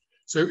meaningless.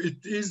 So it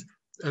is,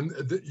 and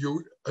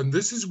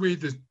this is where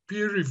the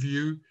peer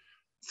review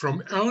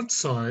from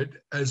outside,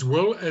 as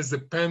well as the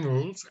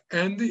panels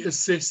and the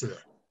assessor,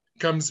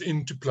 comes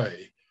into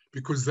play,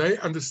 because they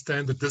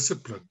understand the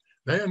discipline.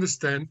 They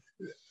understand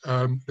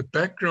the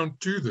background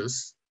to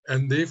this,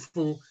 and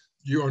therefore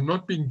you are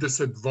not being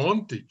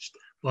disadvantaged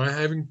by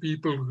having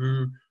people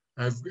who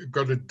have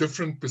got a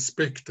different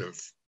perspective.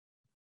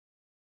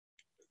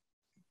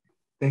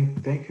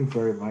 Thank you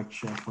very much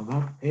for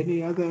that.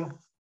 Any other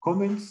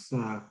comments,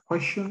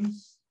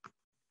 questions?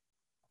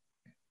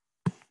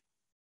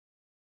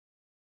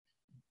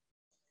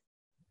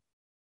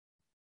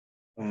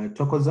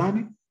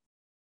 Thokozani?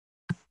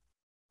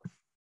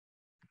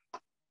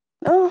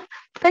 Oh,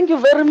 thank you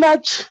very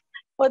much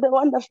for the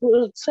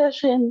wonderful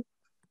session.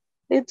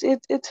 It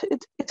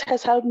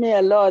has helped me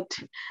a lot.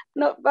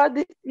 No,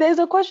 but there's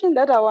a question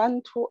that I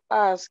want to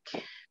ask.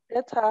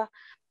 That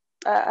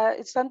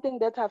it's something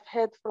that I've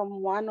heard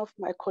from one of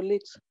my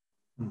colleagues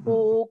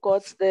who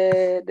got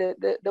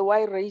the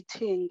Y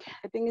rating.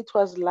 I think it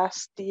was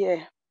last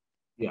year.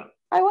 Yeah.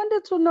 I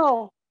wanted to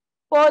know,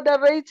 for the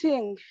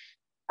rating,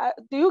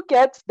 do you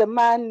get the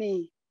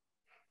money,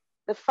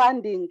 the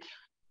funding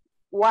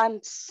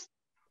once?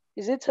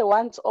 Is it a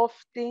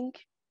once-off thing?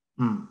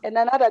 And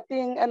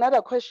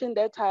another question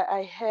that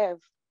I have,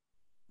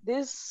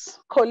 this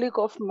colleague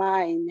of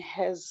mine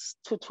has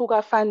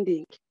Tutuka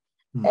funding,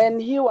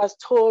 and he was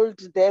told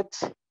that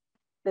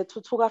the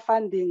Tutuka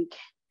funding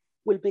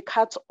will be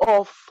cut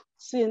off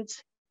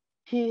since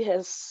he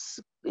has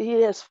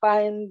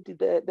found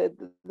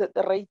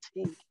the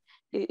rating.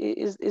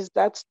 Is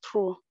that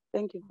true?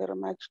 Thank you very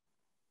much.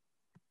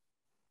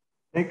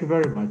 Thank you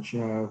very much.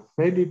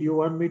 Ferdi, do you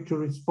want me to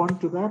respond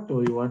to that,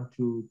 or you want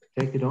to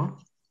take it on?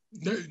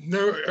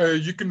 No,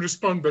 you can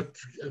respond, but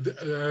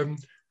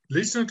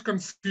let's not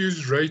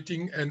confuse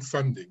rating and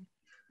funding.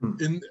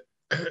 In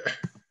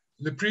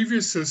the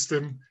previous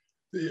system,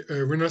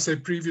 when I say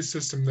previous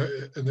system,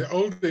 in the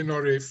old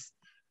NRF,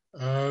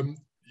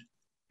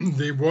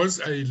 there was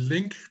a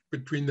link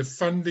between the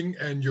funding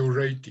and your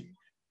rating.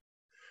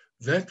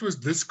 That was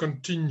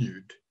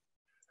discontinued.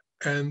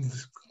 And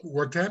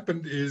what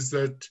happened is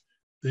that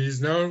there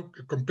is now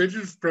a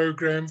competitive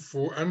program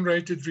for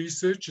unrated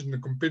research and a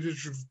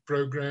competitive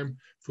program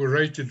for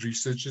rated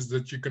researchers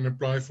that you can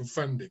apply for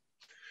funding.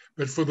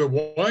 But for the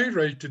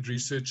Y-rated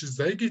researchers,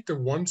 they get a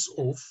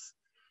once-off.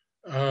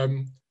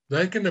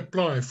 They can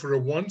apply for a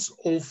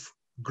once-off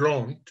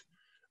grant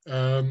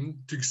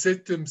to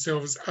set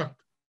themselves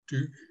up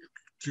to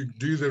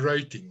do the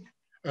rating,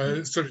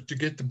 to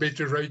get the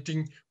better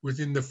rating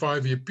within the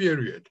 5-year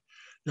period.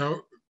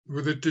 Now,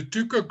 with the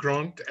Tutuka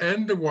grant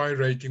and the Y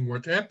rating,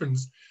 what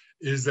happens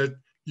is that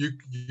you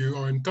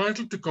are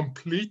entitled to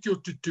complete your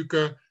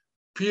Tutuka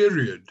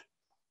period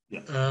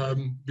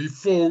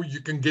before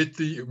you can get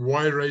the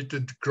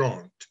Y-rated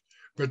grant,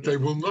 but they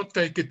will not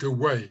take it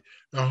away.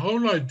 The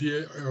whole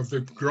idea of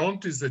the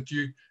grant is that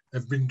you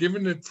have been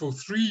given it for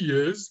 3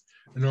 years,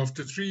 and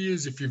after 3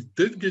 years, if you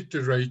did get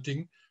the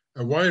rating,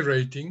 a Y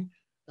rating,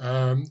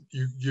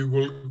 you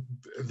will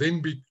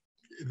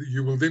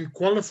then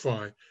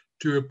qualify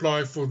to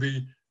apply for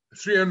the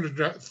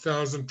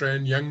 300,000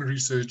 Rand Young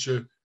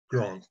Researcher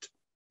Grant.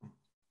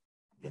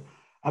 Yeah,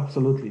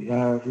 absolutely.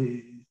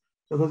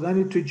 Because I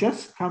need to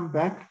just come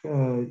back.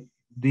 Firstly,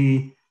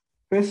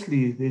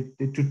 the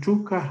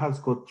Tutuka has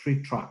got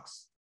 3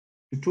 tracks.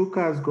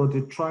 Tutuka has got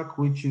a track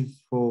which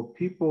is for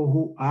people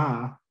who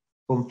are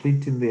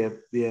completing their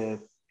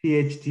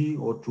PhD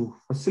or to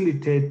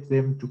facilitate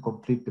them to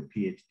complete the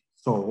PhD.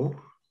 So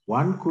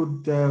one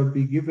could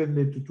be given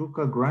the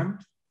Tutuka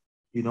grant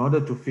in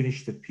order to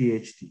finish the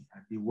PhD.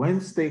 And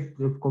once they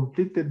have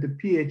completed the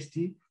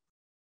PhD,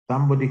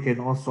 somebody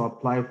can also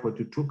apply for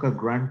the Tutuka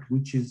grant,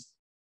 which is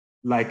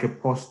like a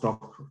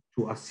postdoc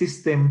to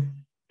assist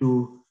them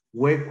to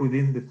work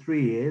within the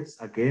 3 years,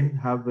 again,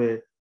 have a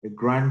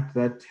grant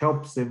that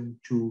helps them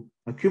to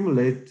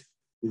accumulate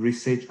the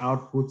research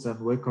outputs and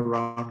work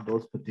around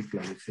those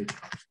particular research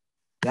outputs.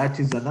 That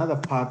is another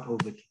part of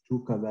the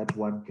Tutuka that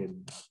one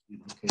can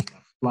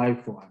apply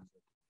for.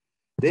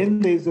 Then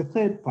there's a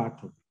third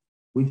part of it,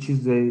 which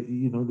is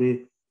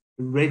the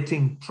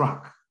rating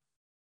track.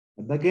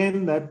 And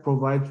again, that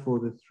provides for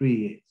the 3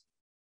 years.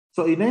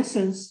 So in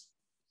essence,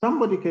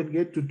 somebody can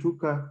get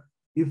Tutuka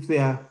if they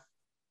are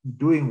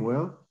doing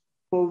well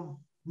for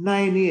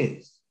 9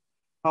 years.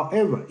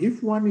 However,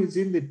 if one is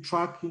in the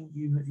tracking,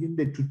 in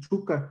the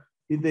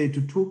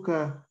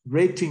Tutuka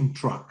rating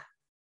track,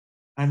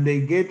 and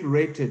they get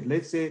rated,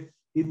 let's say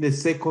in the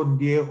 2nd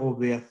year of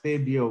their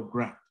 3rd year of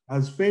grant,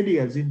 as Ferdi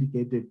has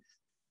indicated,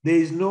 there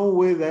is no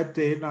way that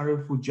the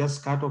NRF will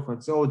just cut off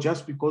and say, oh,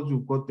 just because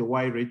you've got the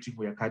Y rating,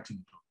 we are cutting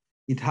it off.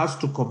 It has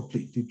to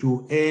complete. It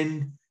will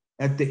end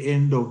at the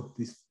end of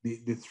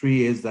the 3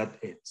 years that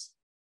ends.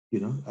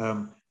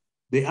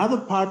 The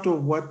other part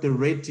of what the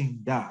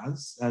rating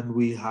does, and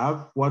we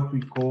have what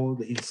we call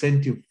the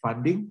incentive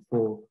funding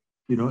for,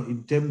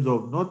 in terms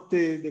of not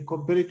the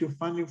competitive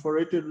funding for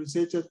rated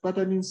researchers, but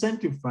an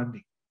incentive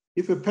funding.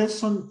 If a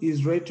person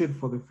is rated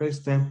for the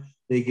first time,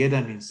 they get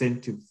an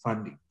incentive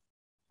funding.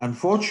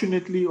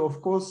 Unfortunately,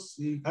 of course,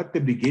 at the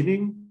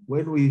beginning,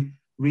 when we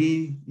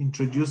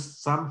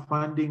reintroduced some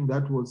funding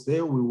that was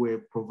there, we were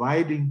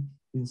providing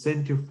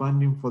incentive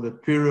funding for the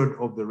period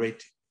of the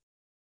rating.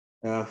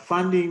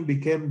 Funding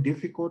became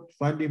difficult.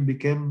 Funding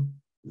became,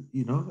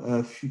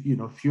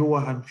 fewer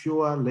and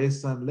fewer,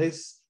 less and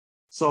less.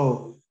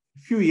 So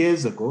a few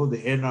years ago, the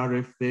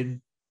NRF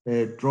then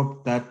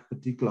dropped that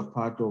particular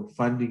part of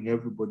funding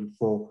everybody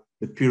for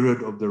the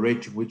period of the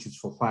rating, which is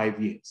for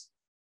 5 years.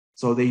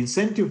 So the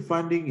incentive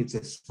funding, it's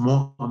a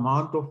small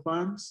amount of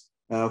funds,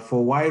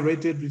 For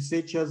Y-rated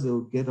researchers, they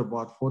would get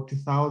about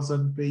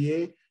 40,000 per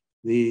year.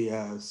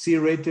 The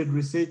C-rated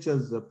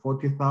researchers,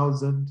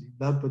 40,000 in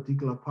that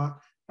particular part.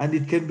 And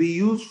it can be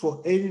used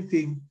for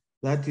anything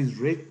that is,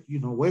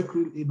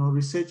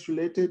 research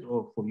related,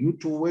 or for you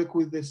to work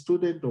with the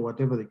student, or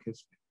whatever the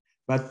case may be.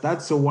 But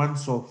that's a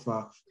once-off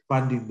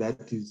funding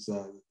that is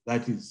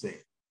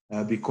there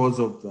because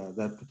of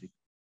that particular.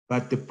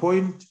 But the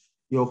point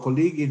your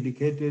colleague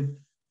indicated,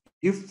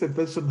 if the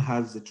person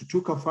has the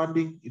Tutuka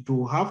funding, it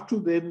will have to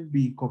then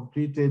be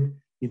completed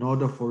in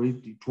order for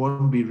it. It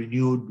won't be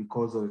renewed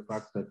because of the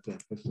fact that the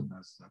person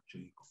has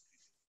actually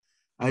completed.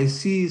 I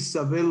see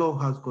Sabelo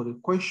has got a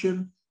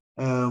question.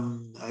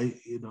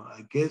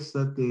 I guess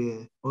that there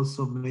are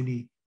also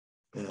many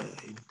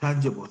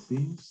intangible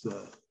things.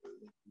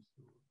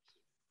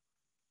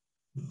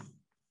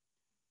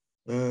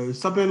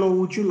 Sabelo,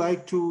 would you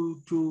like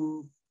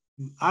to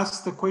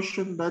ask the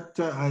question that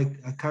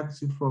I can't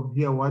see from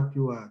here what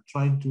you are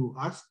trying to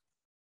ask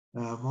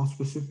more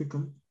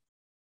specifically?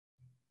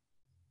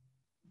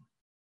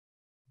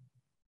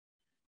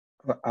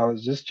 I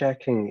was just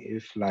checking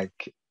if,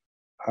 like,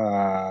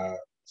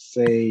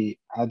 say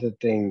other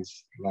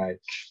things,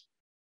 like,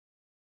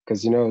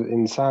 because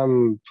in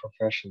some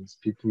professions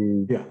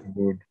people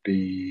would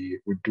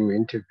do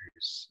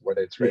interviews,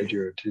 whether it's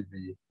radio or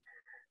TV,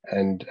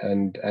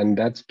 and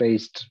that's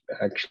based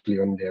actually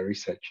on their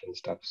research and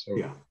stuff. So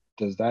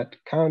does that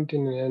count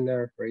in an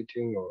NRF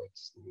rating, or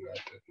it's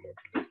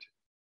not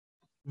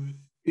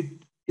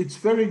related? It's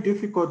very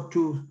difficult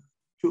to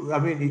I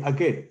mean,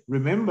 again,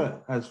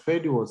 remember, as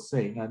Ferdi was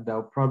saying, and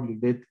I'll probably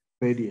let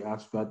Ferdi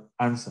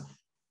answer.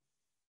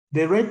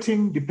 The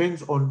rating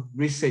depends on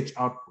research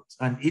outputs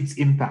and its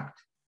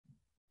impact.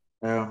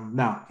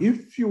 Now,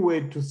 if you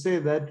were to say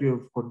that you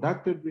have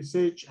conducted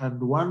research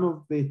and one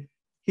of the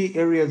key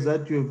areas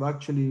that you have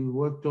actually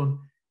worked on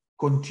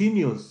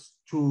continues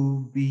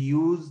to be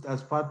used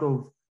as part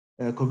of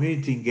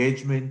community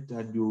engagement,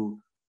 and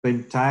you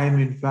spend time,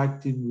 in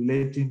fact, in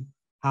relating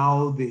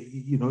how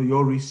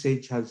your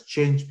research has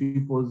changed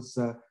people's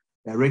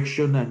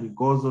direction, and it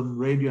goes on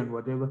radio and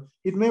whatever,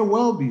 it may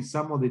well be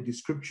some of the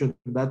description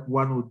that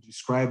one would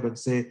describe and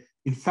say,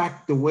 in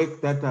fact, the work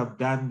that I've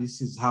done,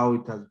 this is how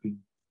it has been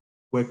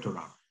worked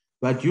around.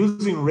 But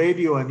using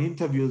radio and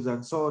interviews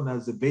and so on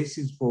as the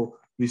basis for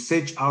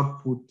research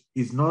output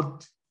is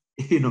not,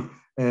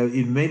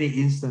 in many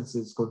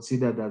instances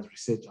considered as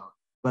research output,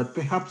 but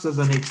perhaps as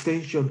an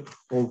extension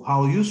of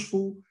how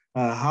useful,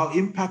 how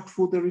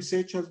impactful the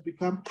research has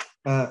become.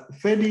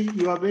 Ferdi,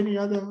 you have any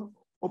other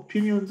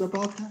opinions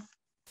about that?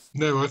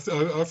 No, I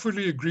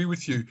fully agree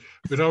with you,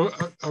 but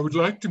I would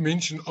like to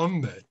mention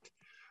on that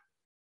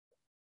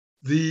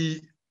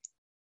the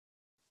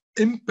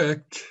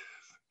impact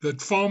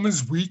that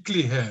Farmers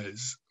Weekly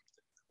has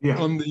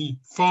on the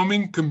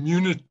farming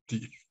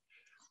community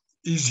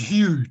is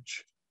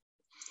huge.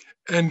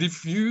 And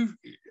if you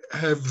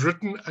have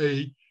written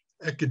an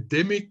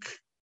academic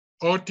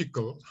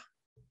article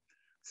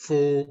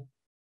for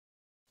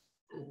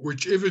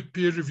whichever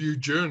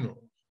peer-reviewed journal,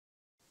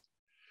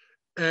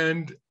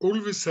 and all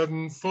of a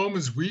sudden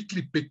Farmers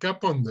Weekly pick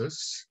up on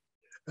this,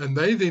 and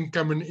they then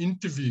come and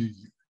interview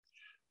you,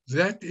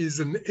 that is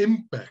an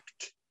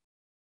impact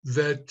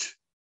that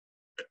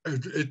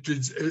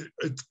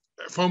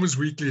Farmers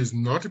Weekly is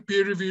not a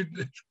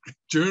peer-reviewed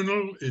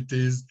journal. It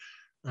is,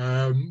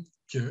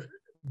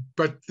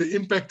 but the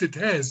impact it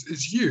has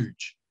is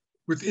huge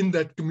within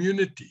that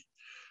community,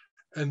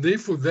 and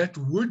therefore that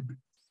would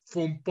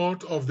form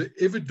part of the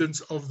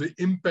evidence of the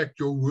impact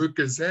your work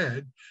has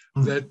had,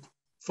 that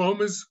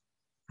Farmers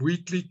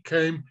Weekly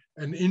came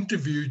and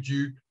interviewed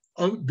you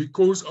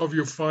because of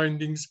your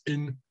findings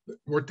in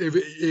whatever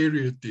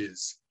area it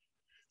is.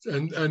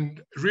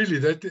 And really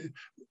that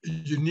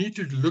you need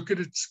to look at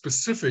its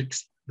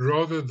specifics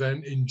rather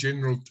than in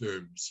general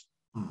terms.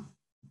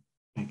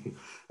 Thank you.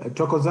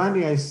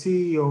 Thokozani, I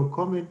see your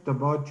comment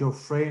about your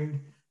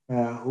friend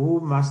who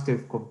must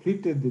have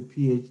completed the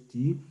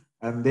PhD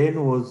and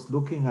then was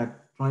looking at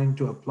trying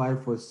to apply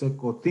for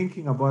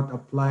thinking about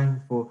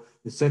applying for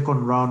the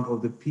second round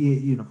of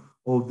the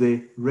of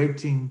the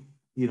rating,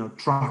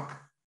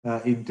 track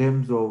in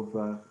terms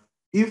of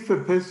if a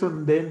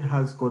person then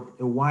has got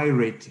a Y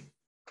rating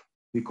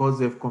because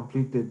they've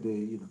completed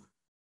the,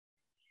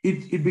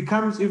 it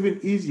becomes even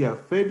easier.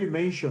 Ferdi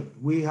mentioned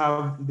we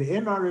have the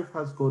NRF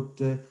has got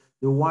the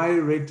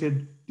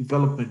Y-rated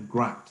development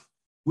grant,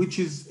 which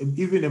is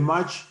even a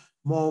much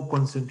more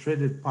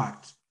concentrated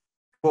part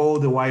for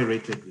the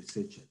Y-rated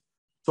researchers.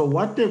 So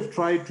what they've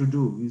tried to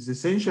do is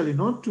essentially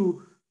not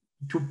to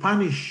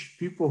punish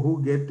people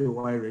who get the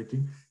Y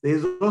rating. There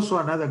is also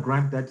another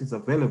grant that is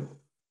available,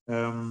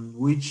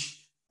 which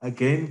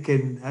again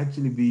can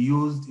actually be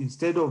used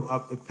instead of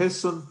a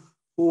person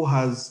who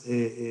has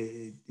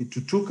a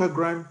Tutuka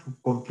grant, who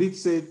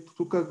completes a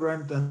Tutuka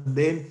grant, and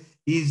then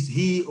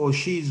he or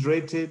she is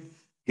rated,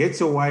 gets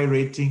a Y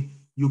rating.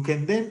 You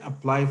can then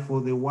apply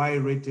for the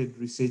Y-rated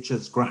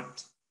researchers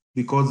grant,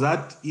 because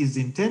that is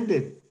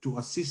intended to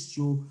assist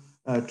you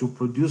to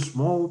produce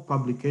more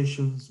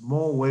publications,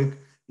 more work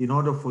in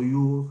order for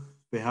you,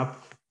 perhaps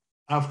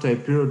after a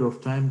period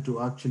of time,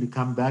 to actually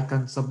come back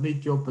and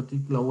submit your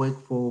particular work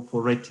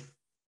for rating.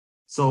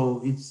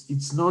 So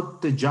it's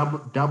not a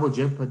double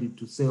jeopardy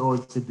to say, oh,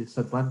 it's a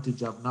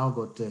disadvantage. I've now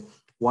got a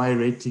Y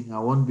rating. I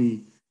won't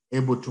be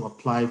able to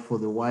apply for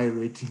the Y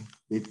rating,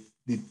 the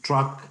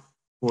track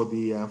for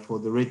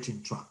the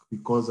rating track,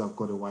 because I've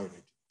got a Y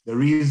rating.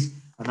 There is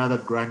another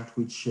grant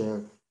which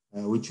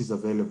is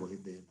available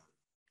in the NRF.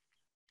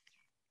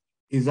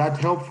 Is that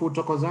helpful,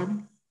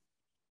 Thokozani?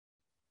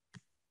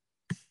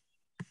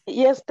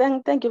 Yes,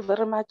 thank you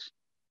very much.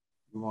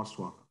 You're most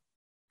welcome.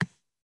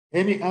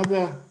 Any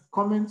other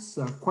comments,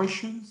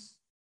 questions?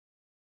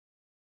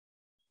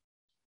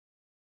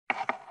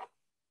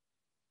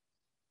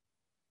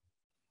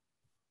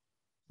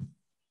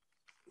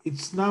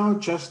 It's now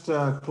just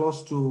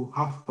close to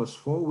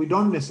 4:30. We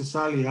don't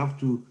necessarily have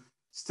to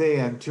stay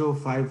until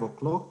 5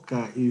 o'clock.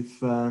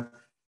 If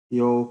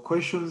your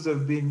questions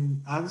have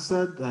been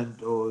answered, and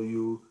or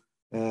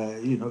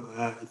you know,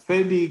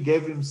 Ferdi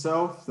gave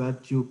himself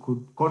that you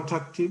could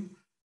contact him.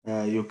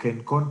 You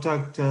can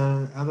contact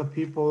other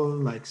people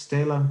like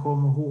Stella and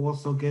Como, who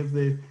also gave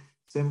the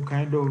same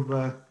kind of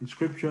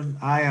description.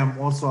 I am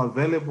also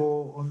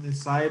available on the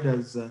side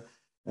as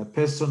a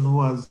person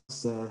who has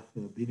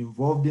been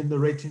involved in the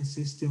rating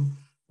system.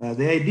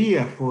 The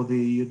idea for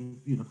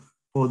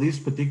for this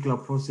particular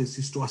process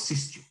is to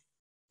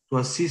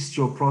assist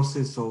your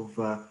process of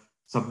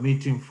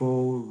submitting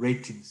for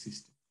rating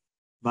system.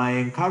 My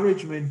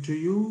encouragement to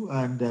you,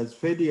 and as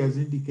Ferdi has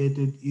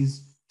indicated,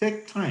 is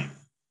take time.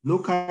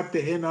 Look at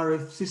the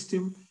NRF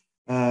system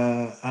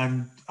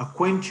and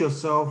acquaint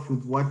yourself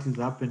with what is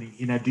happening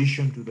in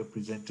addition to the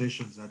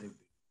presentations that have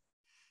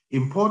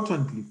been.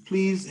 Importantly,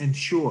 please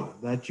ensure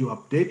that you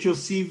update your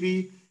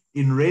CV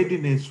in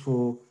readiness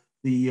for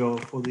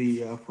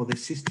the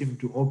system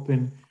to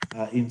open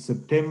in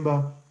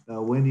September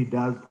when it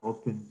does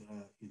open.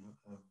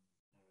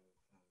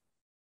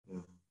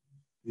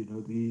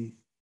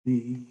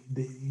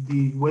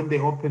 When they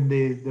open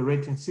the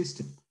rating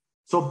system.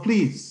 So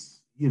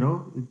please,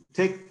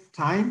 take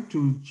time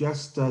to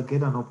just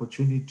get an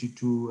opportunity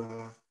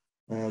to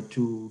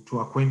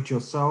acquaint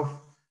yourself,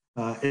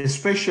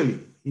 especially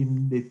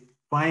in the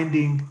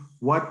finding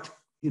what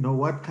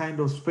kind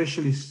of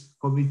specialist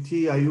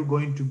committee are you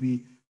going to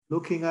be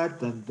looking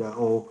at, and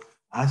or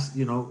as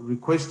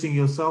requesting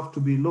yourself to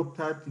be looked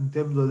at in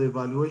terms of the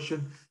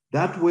evaluation.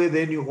 That way,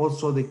 then you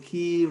also the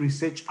key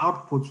research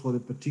outputs for the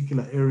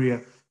particular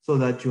area, so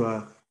that you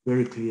are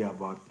very clear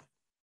about that.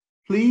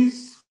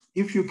 Please,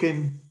 if you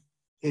can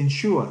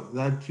ensure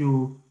that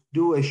you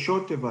do a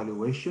short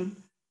evaluation.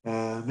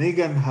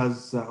 Megan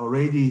has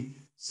already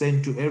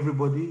sent to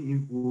everybody.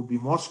 It will be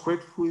most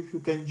grateful if you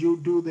can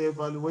do the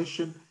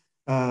evaluation.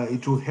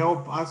 It will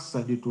help us,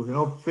 and it will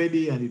help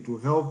Ferdi, and it will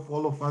help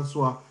all of us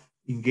who are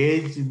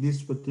engaged in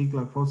this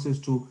particular process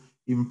to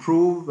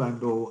improve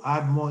and or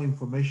add more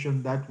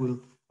information that will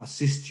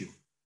assist you.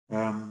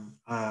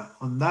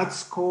 On that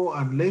score,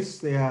 unless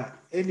there are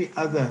any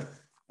other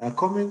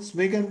comments,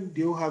 Megan,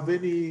 do you have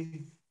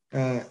any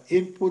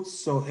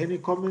inputs or any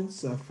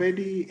comments?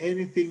 Ferdi,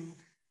 anything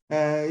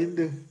in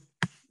the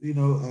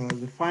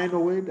the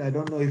final word? I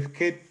don't know if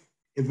Kate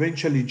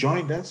eventually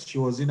joined us. She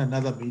was in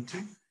another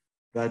meeting,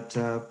 but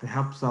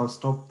perhaps I'll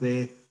stop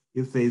there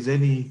if there is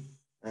any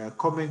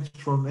comments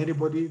from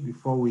anybody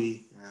before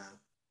we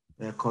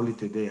call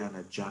it a day and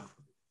adjourn.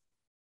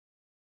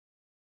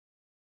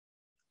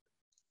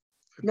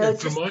 No,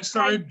 just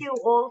thank you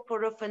all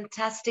for a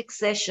fantastic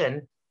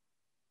session.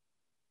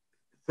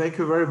 Thank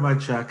you very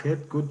much,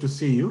 Kate. Good to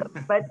see you.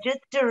 But just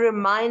to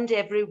remind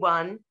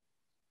everyone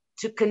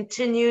to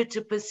continue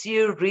to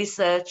pursue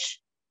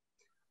research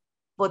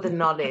for the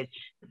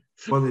knowledge.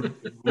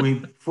 We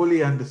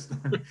fully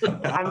understand.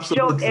 I'm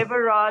sure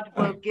Everard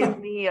will give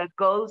me a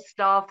gold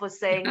star for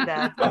saying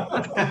that.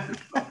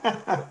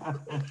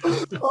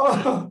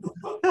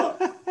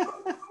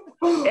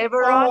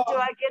 Everard, do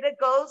I get a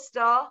gold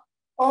star?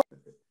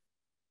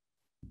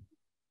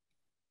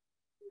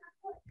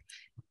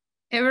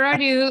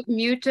 Everard, you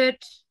muted.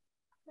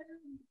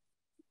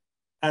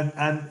 And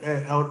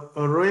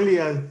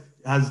Aurelia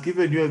has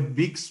given you a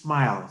big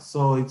smile,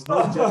 so it's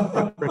not just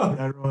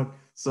Everard.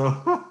 So,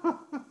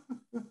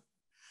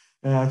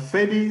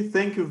 Ferdi,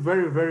 thank you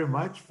very, very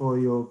much for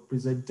your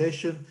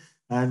presentation.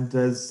 And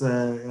as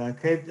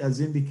Kate has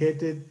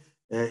indicated,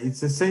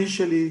 it's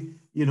essentially,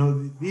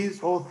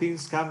 these all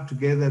things come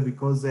together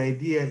because the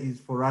idea is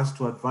for us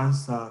to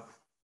advance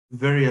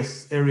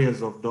various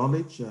areas of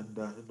knowledge. And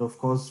of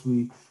course,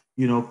 we,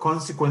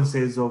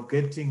 consequences of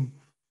getting,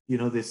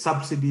 the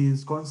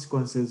subsidies,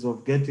 consequences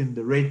of getting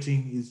the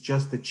rating is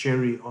just the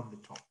cherry on the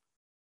top.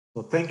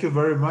 So thank you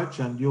very much,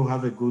 and you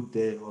have a good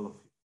day, all of you.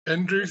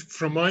 Andrew,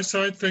 from my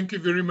side, thank you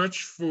very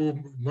much for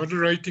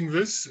moderating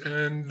this,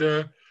 and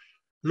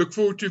look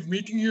forward to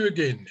meeting you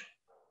again.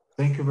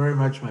 Thank you very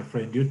much, my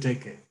friend. You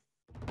take care.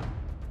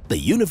 The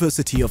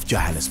University of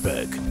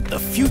Johannesburg, the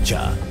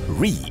future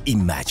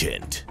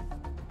reimagined.